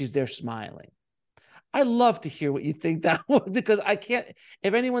 And she's there smiling. I love to hear what you think that was, because I can't,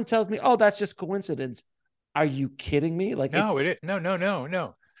 if anyone tells me, oh, that's just coincidence, are you kidding me? Like, no.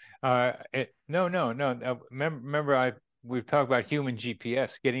 Remember, we've talked about human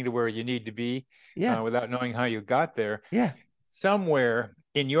GPS, getting to where you need to be without knowing how you got there. Yeah. Somewhere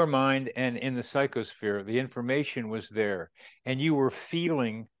in your mind and in the psychosphere, the information was there, and you were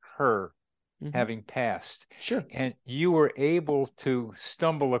feeling her having passed. Sure. And you were able to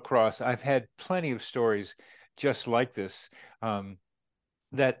stumble across, I've had plenty of stories just like this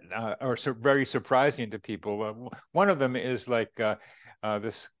that are very surprising to people. One of them is like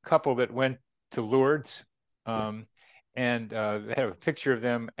this couple that went to Lourdes, and they have a picture of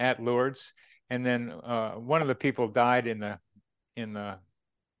them at Lourdes. And then one of the people died in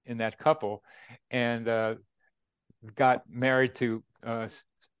that couple, and got married to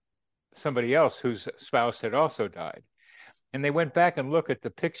somebody else whose spouse had also died. And they went back and looked at the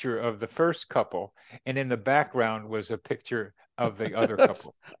picture of the first couple, and in the background was a picture of the other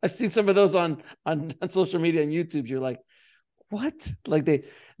couple. I've seen some of those on social media and YouTube. You're like, what? Like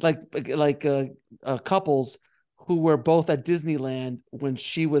couples who were both at Disneyland when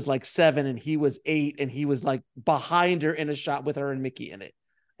she was like 7 and he was 8, and he was like behind her in a shot with her and Mickey in it.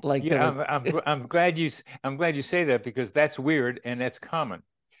 Like, Yeah, like, I'm glad you say that, because that's weird and that's common.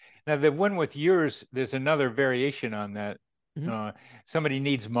 Now, the one with yours, there's another variation on that. Somebody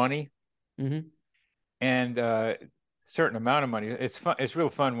needs money, and certain amount of money. It's fun. It's real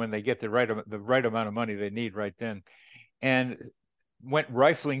fun when they get the right amount of money they need right then, and went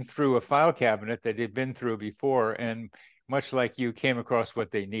rifling through a file cabinet that they'd been through before, and much like you, came across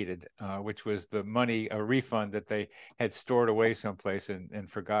what they needed, which was the money, a refund that they had stored away someplace and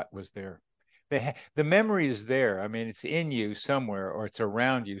forgot was there. The memory is there. I mean, it's in you somewhere, or it's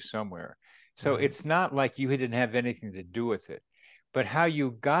around you somewhere. So it's not like you didn't have anything to do with it. But how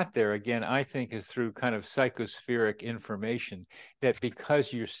you got there, again, I think is through kind of psychospheric information, that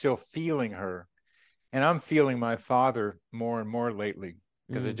because you're still feeling her, and I'm feeling my father more and more lately,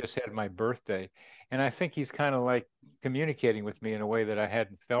 because I just had my birthday. And I think he's kind of like communicating with me in a way that I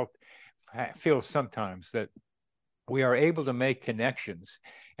hadn't feel sometimes, that we are able to make connections.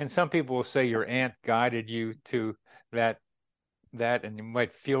 And some people will say your aunt guided you to that, and you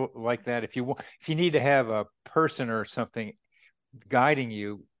might feel like that. If you need to have a person or something guiding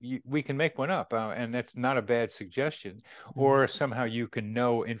you, we can make one up, and that's not a bad suggestion. Or somehow you can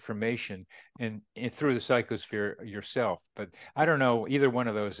know information and through the psychosphere yourself. But I don't know, either one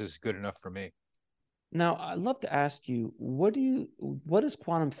of those is good enough for me. Now, I'd love to ask you, what does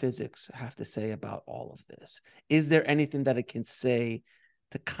quantum physics have to say about all of this? Is there anything that it can say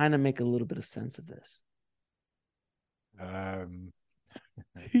to kind of make a little bit of sense of this?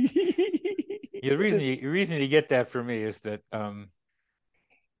 The reason you get that for me is that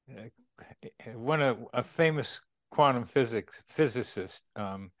a famous quantum physicist,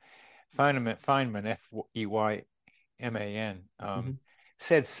 Feynman, F-E-Y-M-A-N,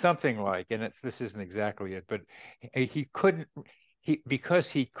 said something like, and this isn't exactly it, but because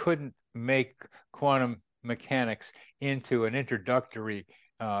he couldn't make quantum mechanics into an introductory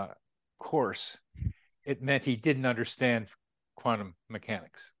course, it meant he didn't understand quantum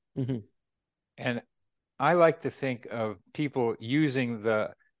mechanics. And I like to think of people using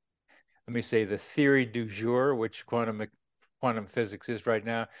the theory du jour, which quantum physics is right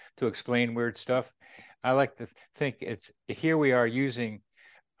now, to explain weird stuff. I like to think here we are using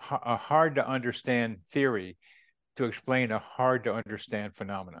a hard to understand theory to explain a hard to understand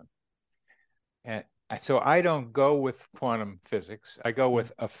phenomenon. And so I don't go with quantum physics. I go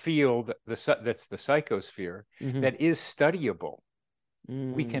with a field that's the psychosphere that is studyable.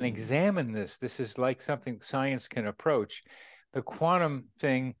 We can examine this. This is like something science can approach. The quantum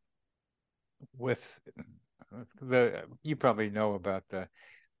thing with you probably know about the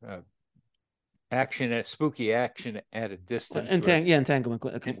spooky action at a distance. Entanglement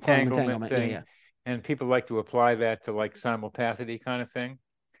thing. Yeah. And people like to apply that to like simulpathity kind of thing.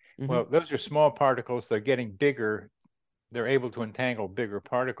 Well, those are small particles. They're getting bigger. They're able to entangle bigger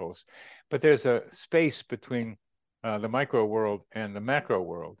particles. But there's a space between the micro world and the macro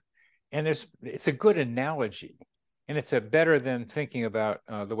world. And it's a good analogy. And it's better than thinking about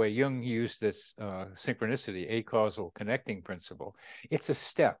the way Jung used this synchronicity, acausal connecting principle. It's a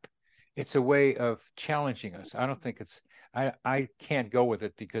step. It's a way of challenging us. I don't think I can't go with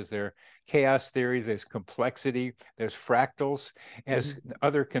it, because there chaos theory, there's complexity, there's fractals as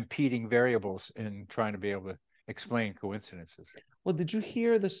other competing variables in trying to be able to explain coincidences. Well, did you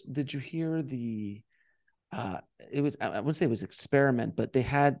hear this? Did you hear the it was, I wouldn't say it was experiment, but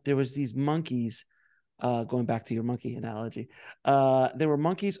there was these monkeys, going back to your monkey analogy. There were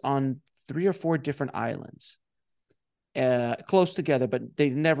monkeys on 3 or 4 different islands, close together, but they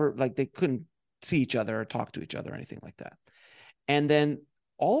couldn't see each other or talk to each other or anything like that. And then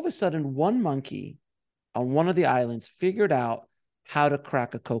all of a sudden, one monkey on one of the islands figured out how to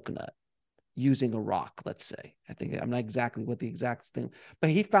crack a coconut using a rock, let's say. I'm not exactly what the exact thing, but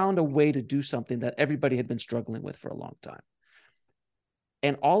he found a way to do something that everybody had been struggling with for a long time.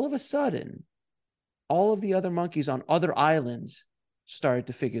 And all of a sudden, all of the other monkeys on other islands started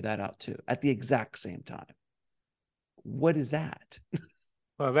to figure that out too, at the exact same time. What is that?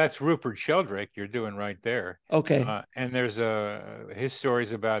 Well, that's Rupert Sheldrake you're doing right there. Okay. And there's his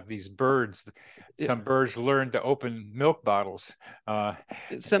stories about these birds. Some birds learn to open milk bottles.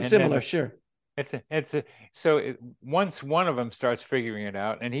 Similar, sure. Once one of them starts figuring it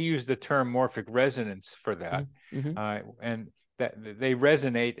out, and he used the term morphic resonance for that, and that they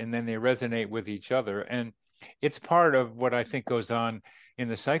resonate, and then they resonate with each other, and it's part of what I think goes on in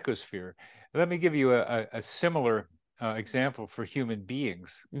the psychosphere. Let me give you a similar example for human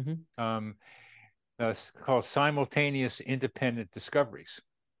beings, called simultaneous independent discoveries.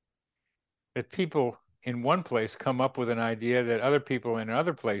 That people in one place come up with an idea that other people in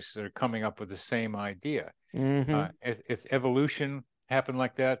other places are coming up with the same idea. It's evolution happened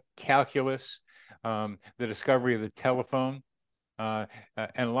like that, calculus, the discovery of the telephone, and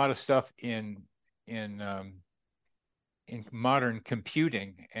a lot of stuff in modern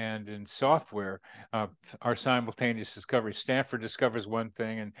computing and in software are simultaneous discoveries. Stanford discovers one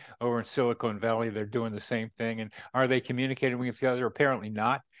thing, and over in Silicon Valley they're doing the same thing. And are they communicating with each other? Apparently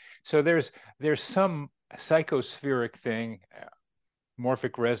not. So there's some psychospheric thing,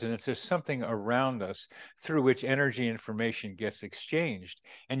 morphic resonance. There's something around us through which energy information gets exchanged.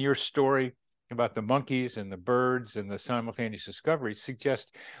 And your story about the monkeys and the birds and the simultaneous discoveries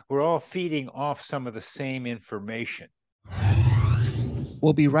suggests we're all feeding off some of the same information.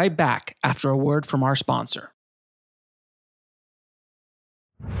 We'll be right back after a word from our sponsor.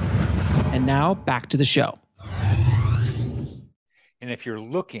 And now back to the show. And if you're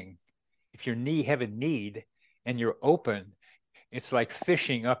looking, if you have a need and you're open, it's like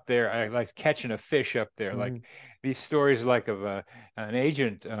fishing up there. I like catching a fish up there. Like these stories, like of an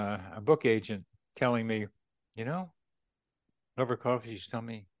agent, a book agent, telling me, over coffee, she's telling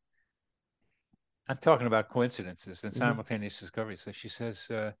me, I'm talking about coincidences and simultaneous discoveries. So she says,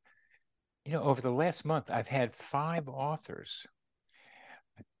 over the last month, I've had 5 authors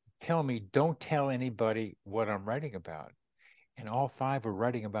tell me, don't tell anybody what I'm writing about. And all 5 are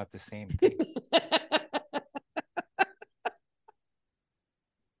writing about the same thing.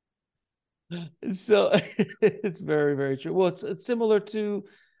 So it's very, very true. Well, it's similar to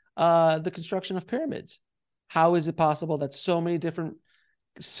the construction of pyramids. How is it possible that so many different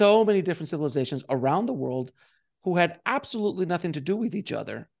civilizations around the world who had absolutely nothing to do with each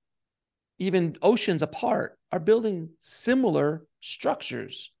other, even oceans apart, are building similar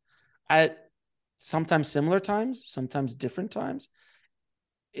structures at sometimes similar times, sometimes different times,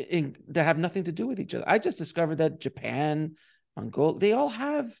 that have nothing to do with each other? I just discovered that Japan, Mongolia, they all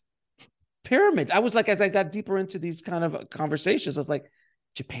have pyramids. I was like, as I got deeper into these kind of conversations, I was like,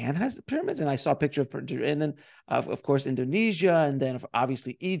 Japan has pyramids, and I saw a picture of, and then of course Indonesia, and then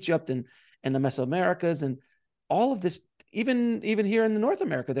obviously Egypt and the Mesoamericas, and all of this. Even here in North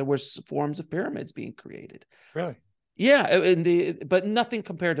America, there were forms of pyramids being created. Really? Yeah, but nothing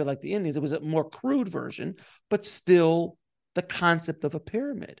compared to like the Indians. It was a more crude version, but still the concept of a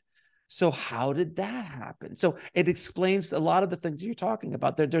pyramid. So how did that happen? So it explains a lot of the things you're talking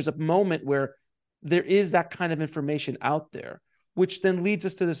about. There's a moment where there is that kind of information out there, which then leads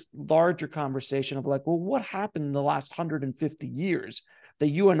us to this larger conversation of like, well, what happened in the last 150 years that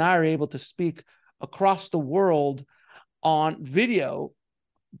you and I are able to speak across the world on video,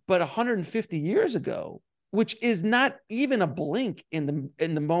 but 150 years ago, which is not even a blink in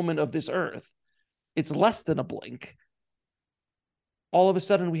the moment of this earth. It's less than a blink. All of a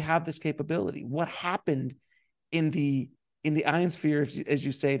sudden we have this capability. What happened in the ionosphere, as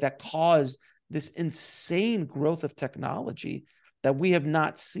you say, that caused this insane growth of technology that we have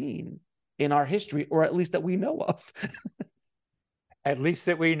not seen in our history, or at least that we know of? At least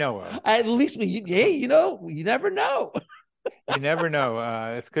that we know of. At least you never know. You never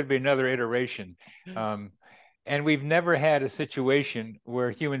know. This could be another iteration. And we've never had a situation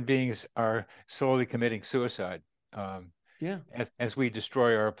where human beings are slowly committing suicide. As we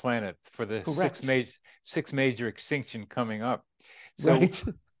destroy our planet for the six major extinction coming up. So right.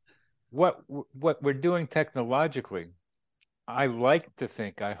 what we're doing technologically, I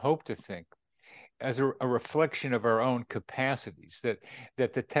hope to think, as a reflection of our own capacities, that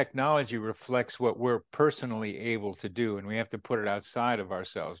the technology reflects what we're personally able to do, and we have to put it outside of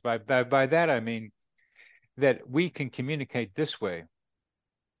ourselves. By that I mean that we can communicate this way,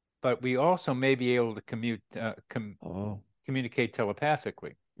 but we also may be able to communicate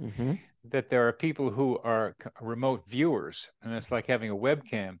telepathically. That there are people who are remote viewers, and it's like having a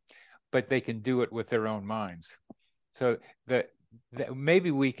webcam, but they can do it with their own minds. So that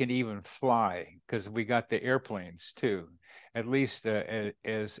maybe we can even fly, because we got the airplanes too. At least as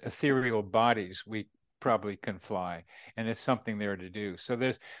ethereal bodies, we probably can fly, and it's something there to do.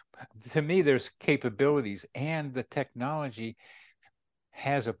 So to me, there's capabilities, and the technology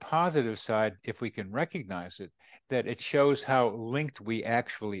has a positive side if we can recognize it, that it shows how linked we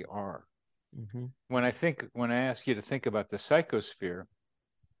actually are. When I ask you to think about the psychosphere,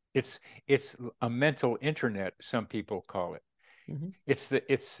 it's a mental internet, some people call it.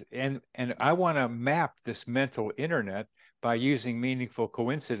 And I want to map this mental internet by using meaningful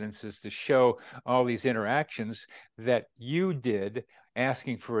coincidences to show all these interactions that you did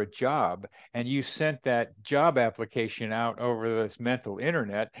asking for a job, and you sent that job application out over this mental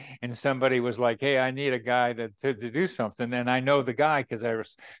internet, and somebody was like, hey, I need a guy to do something, and I know the guy because I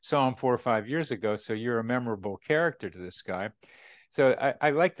saw him 4 or 5 years ago, so you're a memorable character to this guy. So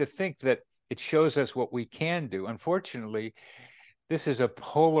I like to think that it shows us what we can do. Unfortunately, this is a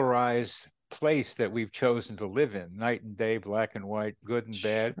polarized place that we've chosen to live in, night and day, black and white, good and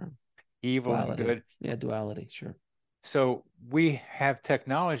bad, Sure. evil Duality. and good. Yeah, duality, sure. So we have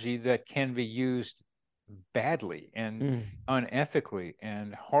technology that can be used badly and unethically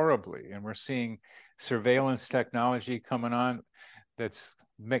and horribly. And we're seeing surveillance technology coming on that's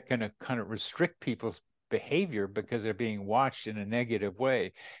going to kind of restrict people's behavior because they're being watched in a negative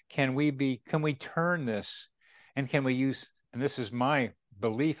way. Can we turn this, and can we use, and this is my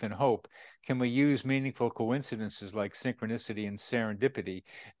belief and hope, can we use meaningful coincidences like synchronicity and serendipity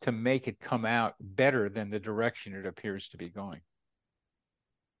to make it come out better than the direction it appears to be going?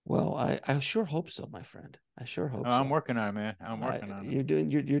 Well, I sure hope so, my friend. I sure hope so. I'm working on it, man. I'm working on it.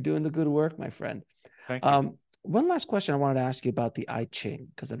 You're doing the good work, my friend. Thank you. One last question I wanted to ask you about the I Ching,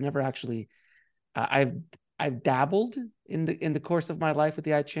 because I've never actually I've dabbled in the course of my life with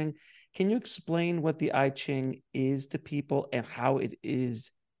the I Ching. Can you explain what the I Ching is to people and how it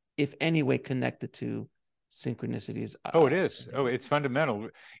is, if any way, connected to synchronicities? It is. It's fundamental.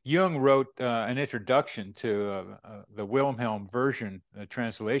 Jung wrote an introduction to the Wilhelm version,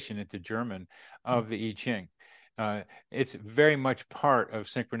 translation into German of the I Ching. It's very much part of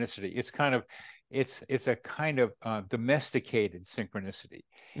synchronicity. It's a kind of domesticated synchronicity.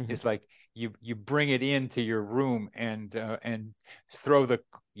 It's like you bring it into your room and throw the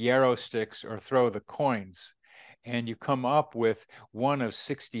yarrow sticks or throw the coins, and you come up with one of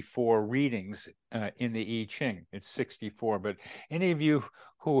 64 readings in the I Ching. It's 64, but any of you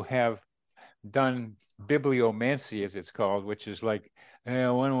who have done bibliomancy, as it's called, which is like, what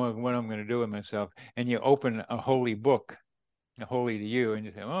I'm going to do with myself, and you open a holy book, holy to you, and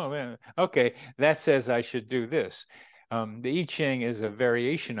you say, oh man, okay, that says I should do this. The I Ching is a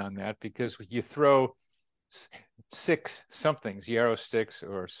variation on that, because you throw 6 somethings, yarrow sticks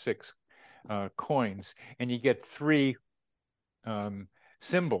or 6 coins, and you get 3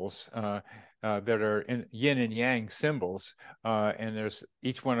 symbols that are in yin and yang symbols, and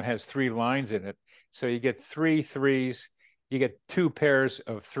each one has 3 lines in it. So you get 3 threes, you get 2 pairs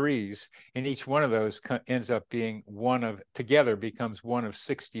of 3s, and each one of those ends up being together becomes one of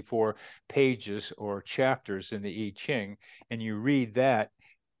 64 pages or chapters in the I Ching, and you read that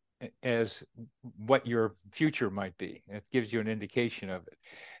as what your future might be. It gives you an indication of it.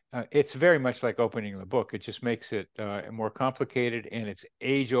 It's very much like opening the book. It just makes it more complicated, and it's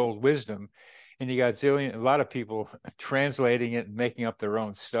age-old wisdom. And you got a lot of people translating it and making up their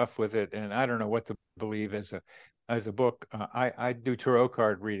own stuff with it. And I don't know what to believe as a book. I do tarot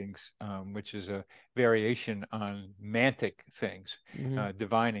card readings, which is a variation on mantic things,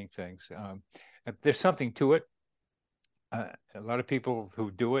 divining things. There's something to it. A lot of people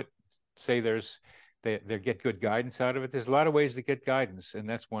who do it say they get good guidance out of it. There's a lot of ways to get guidance, and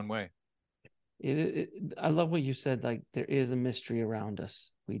that's one way. I love what you said. Like, there is a mystery around us.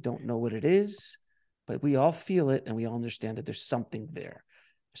 We don't know what it is, but we all feel it, and we all understand that there's something there.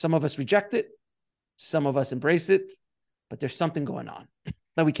 Some of us reject it, some of us embrace it, but there's something going on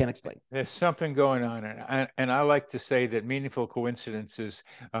that we can't explain. There's something going on, and I like to say that meaningful coincidences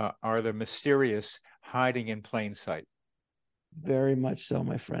are the mysterious hiding in plain sight. Very much so,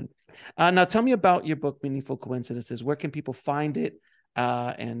 my friend. Now, tell me about your book, Meaningful Coincidences. Where can people find it,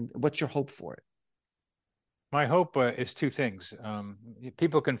 and what's your hope for it? My hope is 2 things.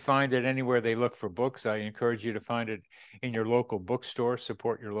 People can find it anywhere they look for books. I encourage you to find it in your local bookstore.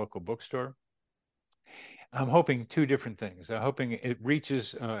 Support your local bookstore. I'm hoping 2 different things. I'm hoping it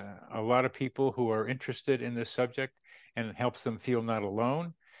reaches a lot of people who are interested in this subject, and it helps them feel not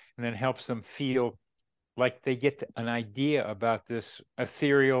alone, and then helps them feel like they get an idea about this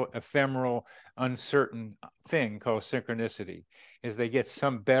ethereal, ephemeral, uncertain thing called synchronicity. Is they get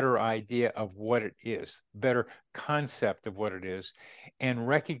some better idea of what it is, better concept of what it is, and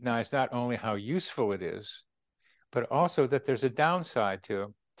recognize not only how useful it is, but also that there's a downside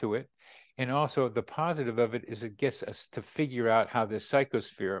to it. And also the positive of it is it gets us to figure out how the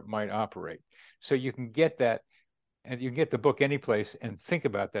psychosphere might operate. So you can get that, and you can get the book any place and think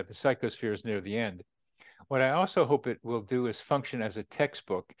about that. The psychosphere is near the end. What I also hope it will do is function as a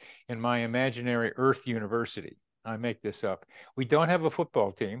textbook in my imaginary Earth University. I make this up. We don't have a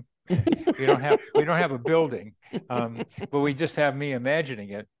football team. We don't have a building, but we just have me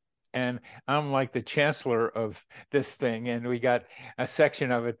imagining it. and I'm like the chancellor of this thing, and we got a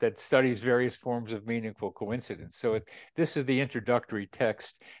section of it that studies various forms of meaningful coincidence. So this is the introductory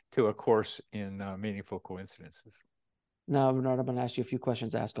text to a course in meaningful coincidences. Now, Bernard, I'm going to ask you a few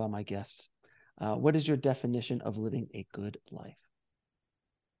questions I ask all my guests. What is your definition of living a good life?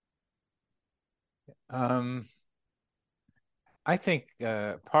 I think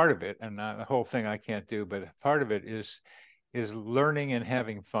part of it, and the whole thing I can't do, but part of it is learning and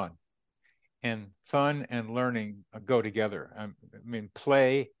having fun. And fun and learning go together. I mean,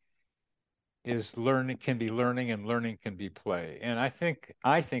 play is learning, can be learning, and learning can be play. And I think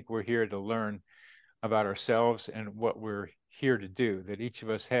we're here to learn about ourselves and what we're here to do, that each of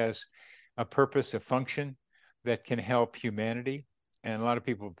us has a purpose, a function that can help humanity. And a lot of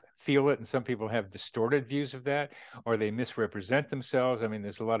people feel it, and some people have distorted views of that, or they misrepresent themselves. I mean,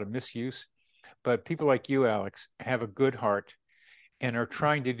 there's a lot of misuse. But people like you, Alex, have a good heart and are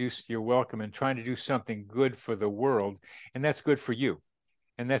trying to do, you're welcome, and trying to do something good for the world. And that's good for you.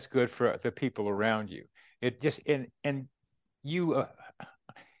 And that's good for the people around you. It just, and you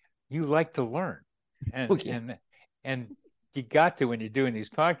like to learn. And you got to when you're doing these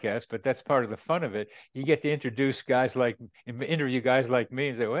podcasts, but that's part of the fun of it. You get to interview guys like me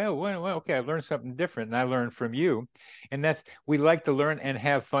and say, well, okay, I learned something different, and I learned from you. And we like to learn and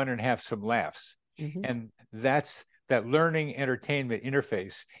have fun and have some laughs. Mm-hmm. And that learning entertainment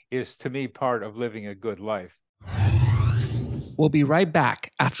interface is, to me, part of living a good life. We'll be right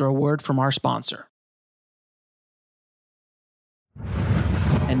back after a word from our sponsor.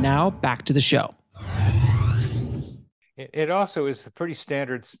 And now back to the show. It also is a pretty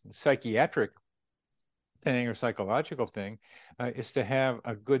standard psychiatric thing or psychological thing, is to have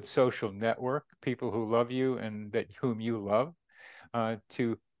a good social network, people who love you and whom you love,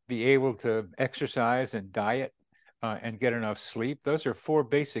 to be able to exercise and diet and get enough sleep. Those are 4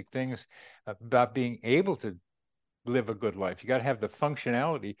 basic things about being able to live a good life. You got to have the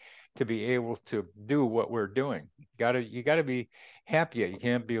functionality to be able to do what we're doing. You got to be happy. You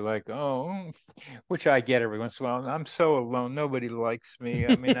can't be like, oh, which I get every once in a while. I'm so alone. Nobody likes me.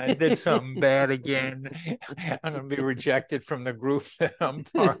 I mean, I did something bad again. I'm going to be rejected from the group that I'm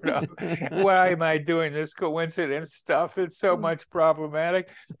part of. Why am I doing this coincidence stuff? It's so much problematic.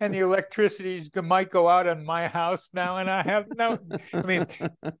 And the electricity might go out in my house now, and I have no, I mean,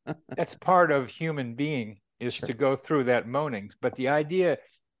 that's part of human being, is to go through that moaning. But the idea,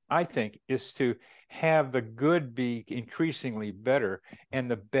 I think, is to have the good be increasingly better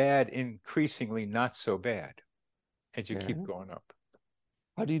and the bad increasingly not so bad as you keep going up.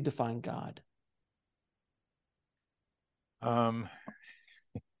 How do you define God?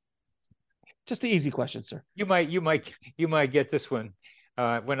 Just the easy question, sir. You might get this one.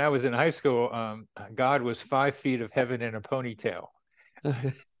 When I was in high school, God was 5 feet of heaven in a ponytail.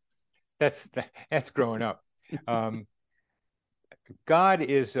 That's growing up. God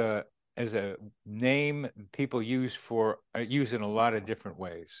is a name people use in a lot of different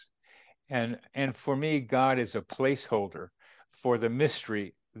ways, and for me, God is a placeholder for the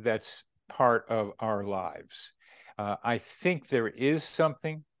mystery that's part of our lives. I think there is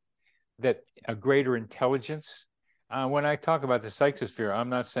something, that a greater intelligence. When I talk about the psychosphere, I'm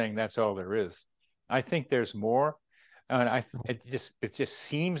not saying that's all there is. I think there's more. And it just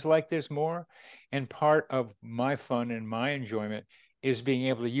seems like there's more. And part of my fun and my enjoyment is being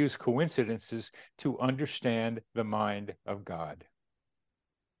able to use coincidences to understand the mind of God.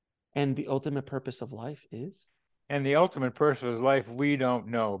 And the ultimate purpose of life is? And the ultimate purpose of life, we don't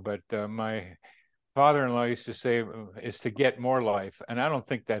know. But my father-in-law used to say is to get more life. And I don't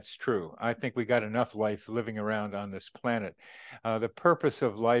think that's true. I think we got enough life living around on this planet. The purpose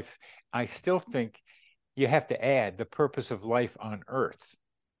of life, I still think, you have to add the purpose of life on Earth,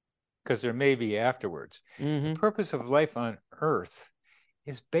 because there may be afterwards. Mm-hmm. The purpose of life on Earth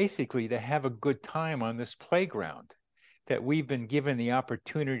is basically to have a good time on this playground that we've been given the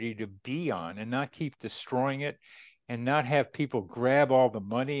opportunity to be on, and not keep destroying it, and not have people grab all the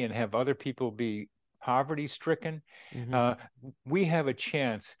money and have other people be poverty stricken. Mm-hmm. We have a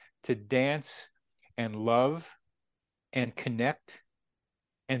chance to dance and love and connect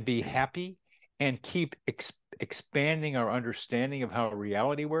and be happy, and keep expanding our understanding of how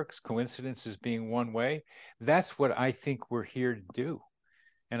reality works, coincidences being one way. That's what I think we're here to do.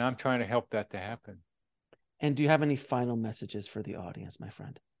 And I'm trying to help that to happen. And do you have any final messages for the audience, my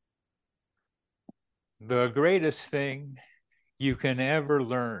friend? The greatest thing you can ever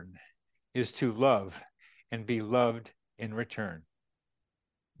learn is to love and be loved in return.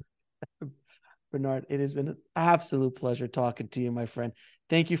 Bernard, it has been an absolute pleasure talking to you, my friend.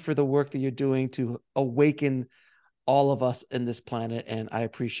 Thank you for the work that you're doing to awaken all of us in this planet. And I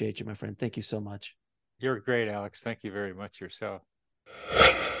appreciate you, my friend. Thank you so much. You're great, Alex. Thank you very much yourself.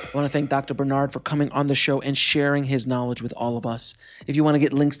 I want to thank Dr. Bernard for coming on the show and sharing his knowledge with all of us. If you want to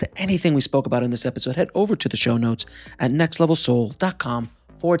get links to anything we spoke about in this episode, head over to the show notes at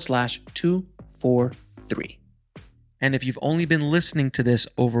nextlevelsoul.com/243. And if you've only been listening to this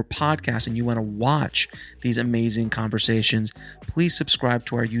over podcast and you want to watch these amazing conversations, please subscribe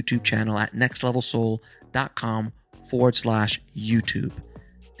to our YouTube channel at nextlevelsoul.com/YouTube.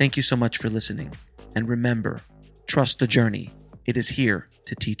 Thank you so much for listening. And remember, trust the journey. It is here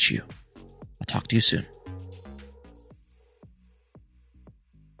to teach you. I'll talk to you soon.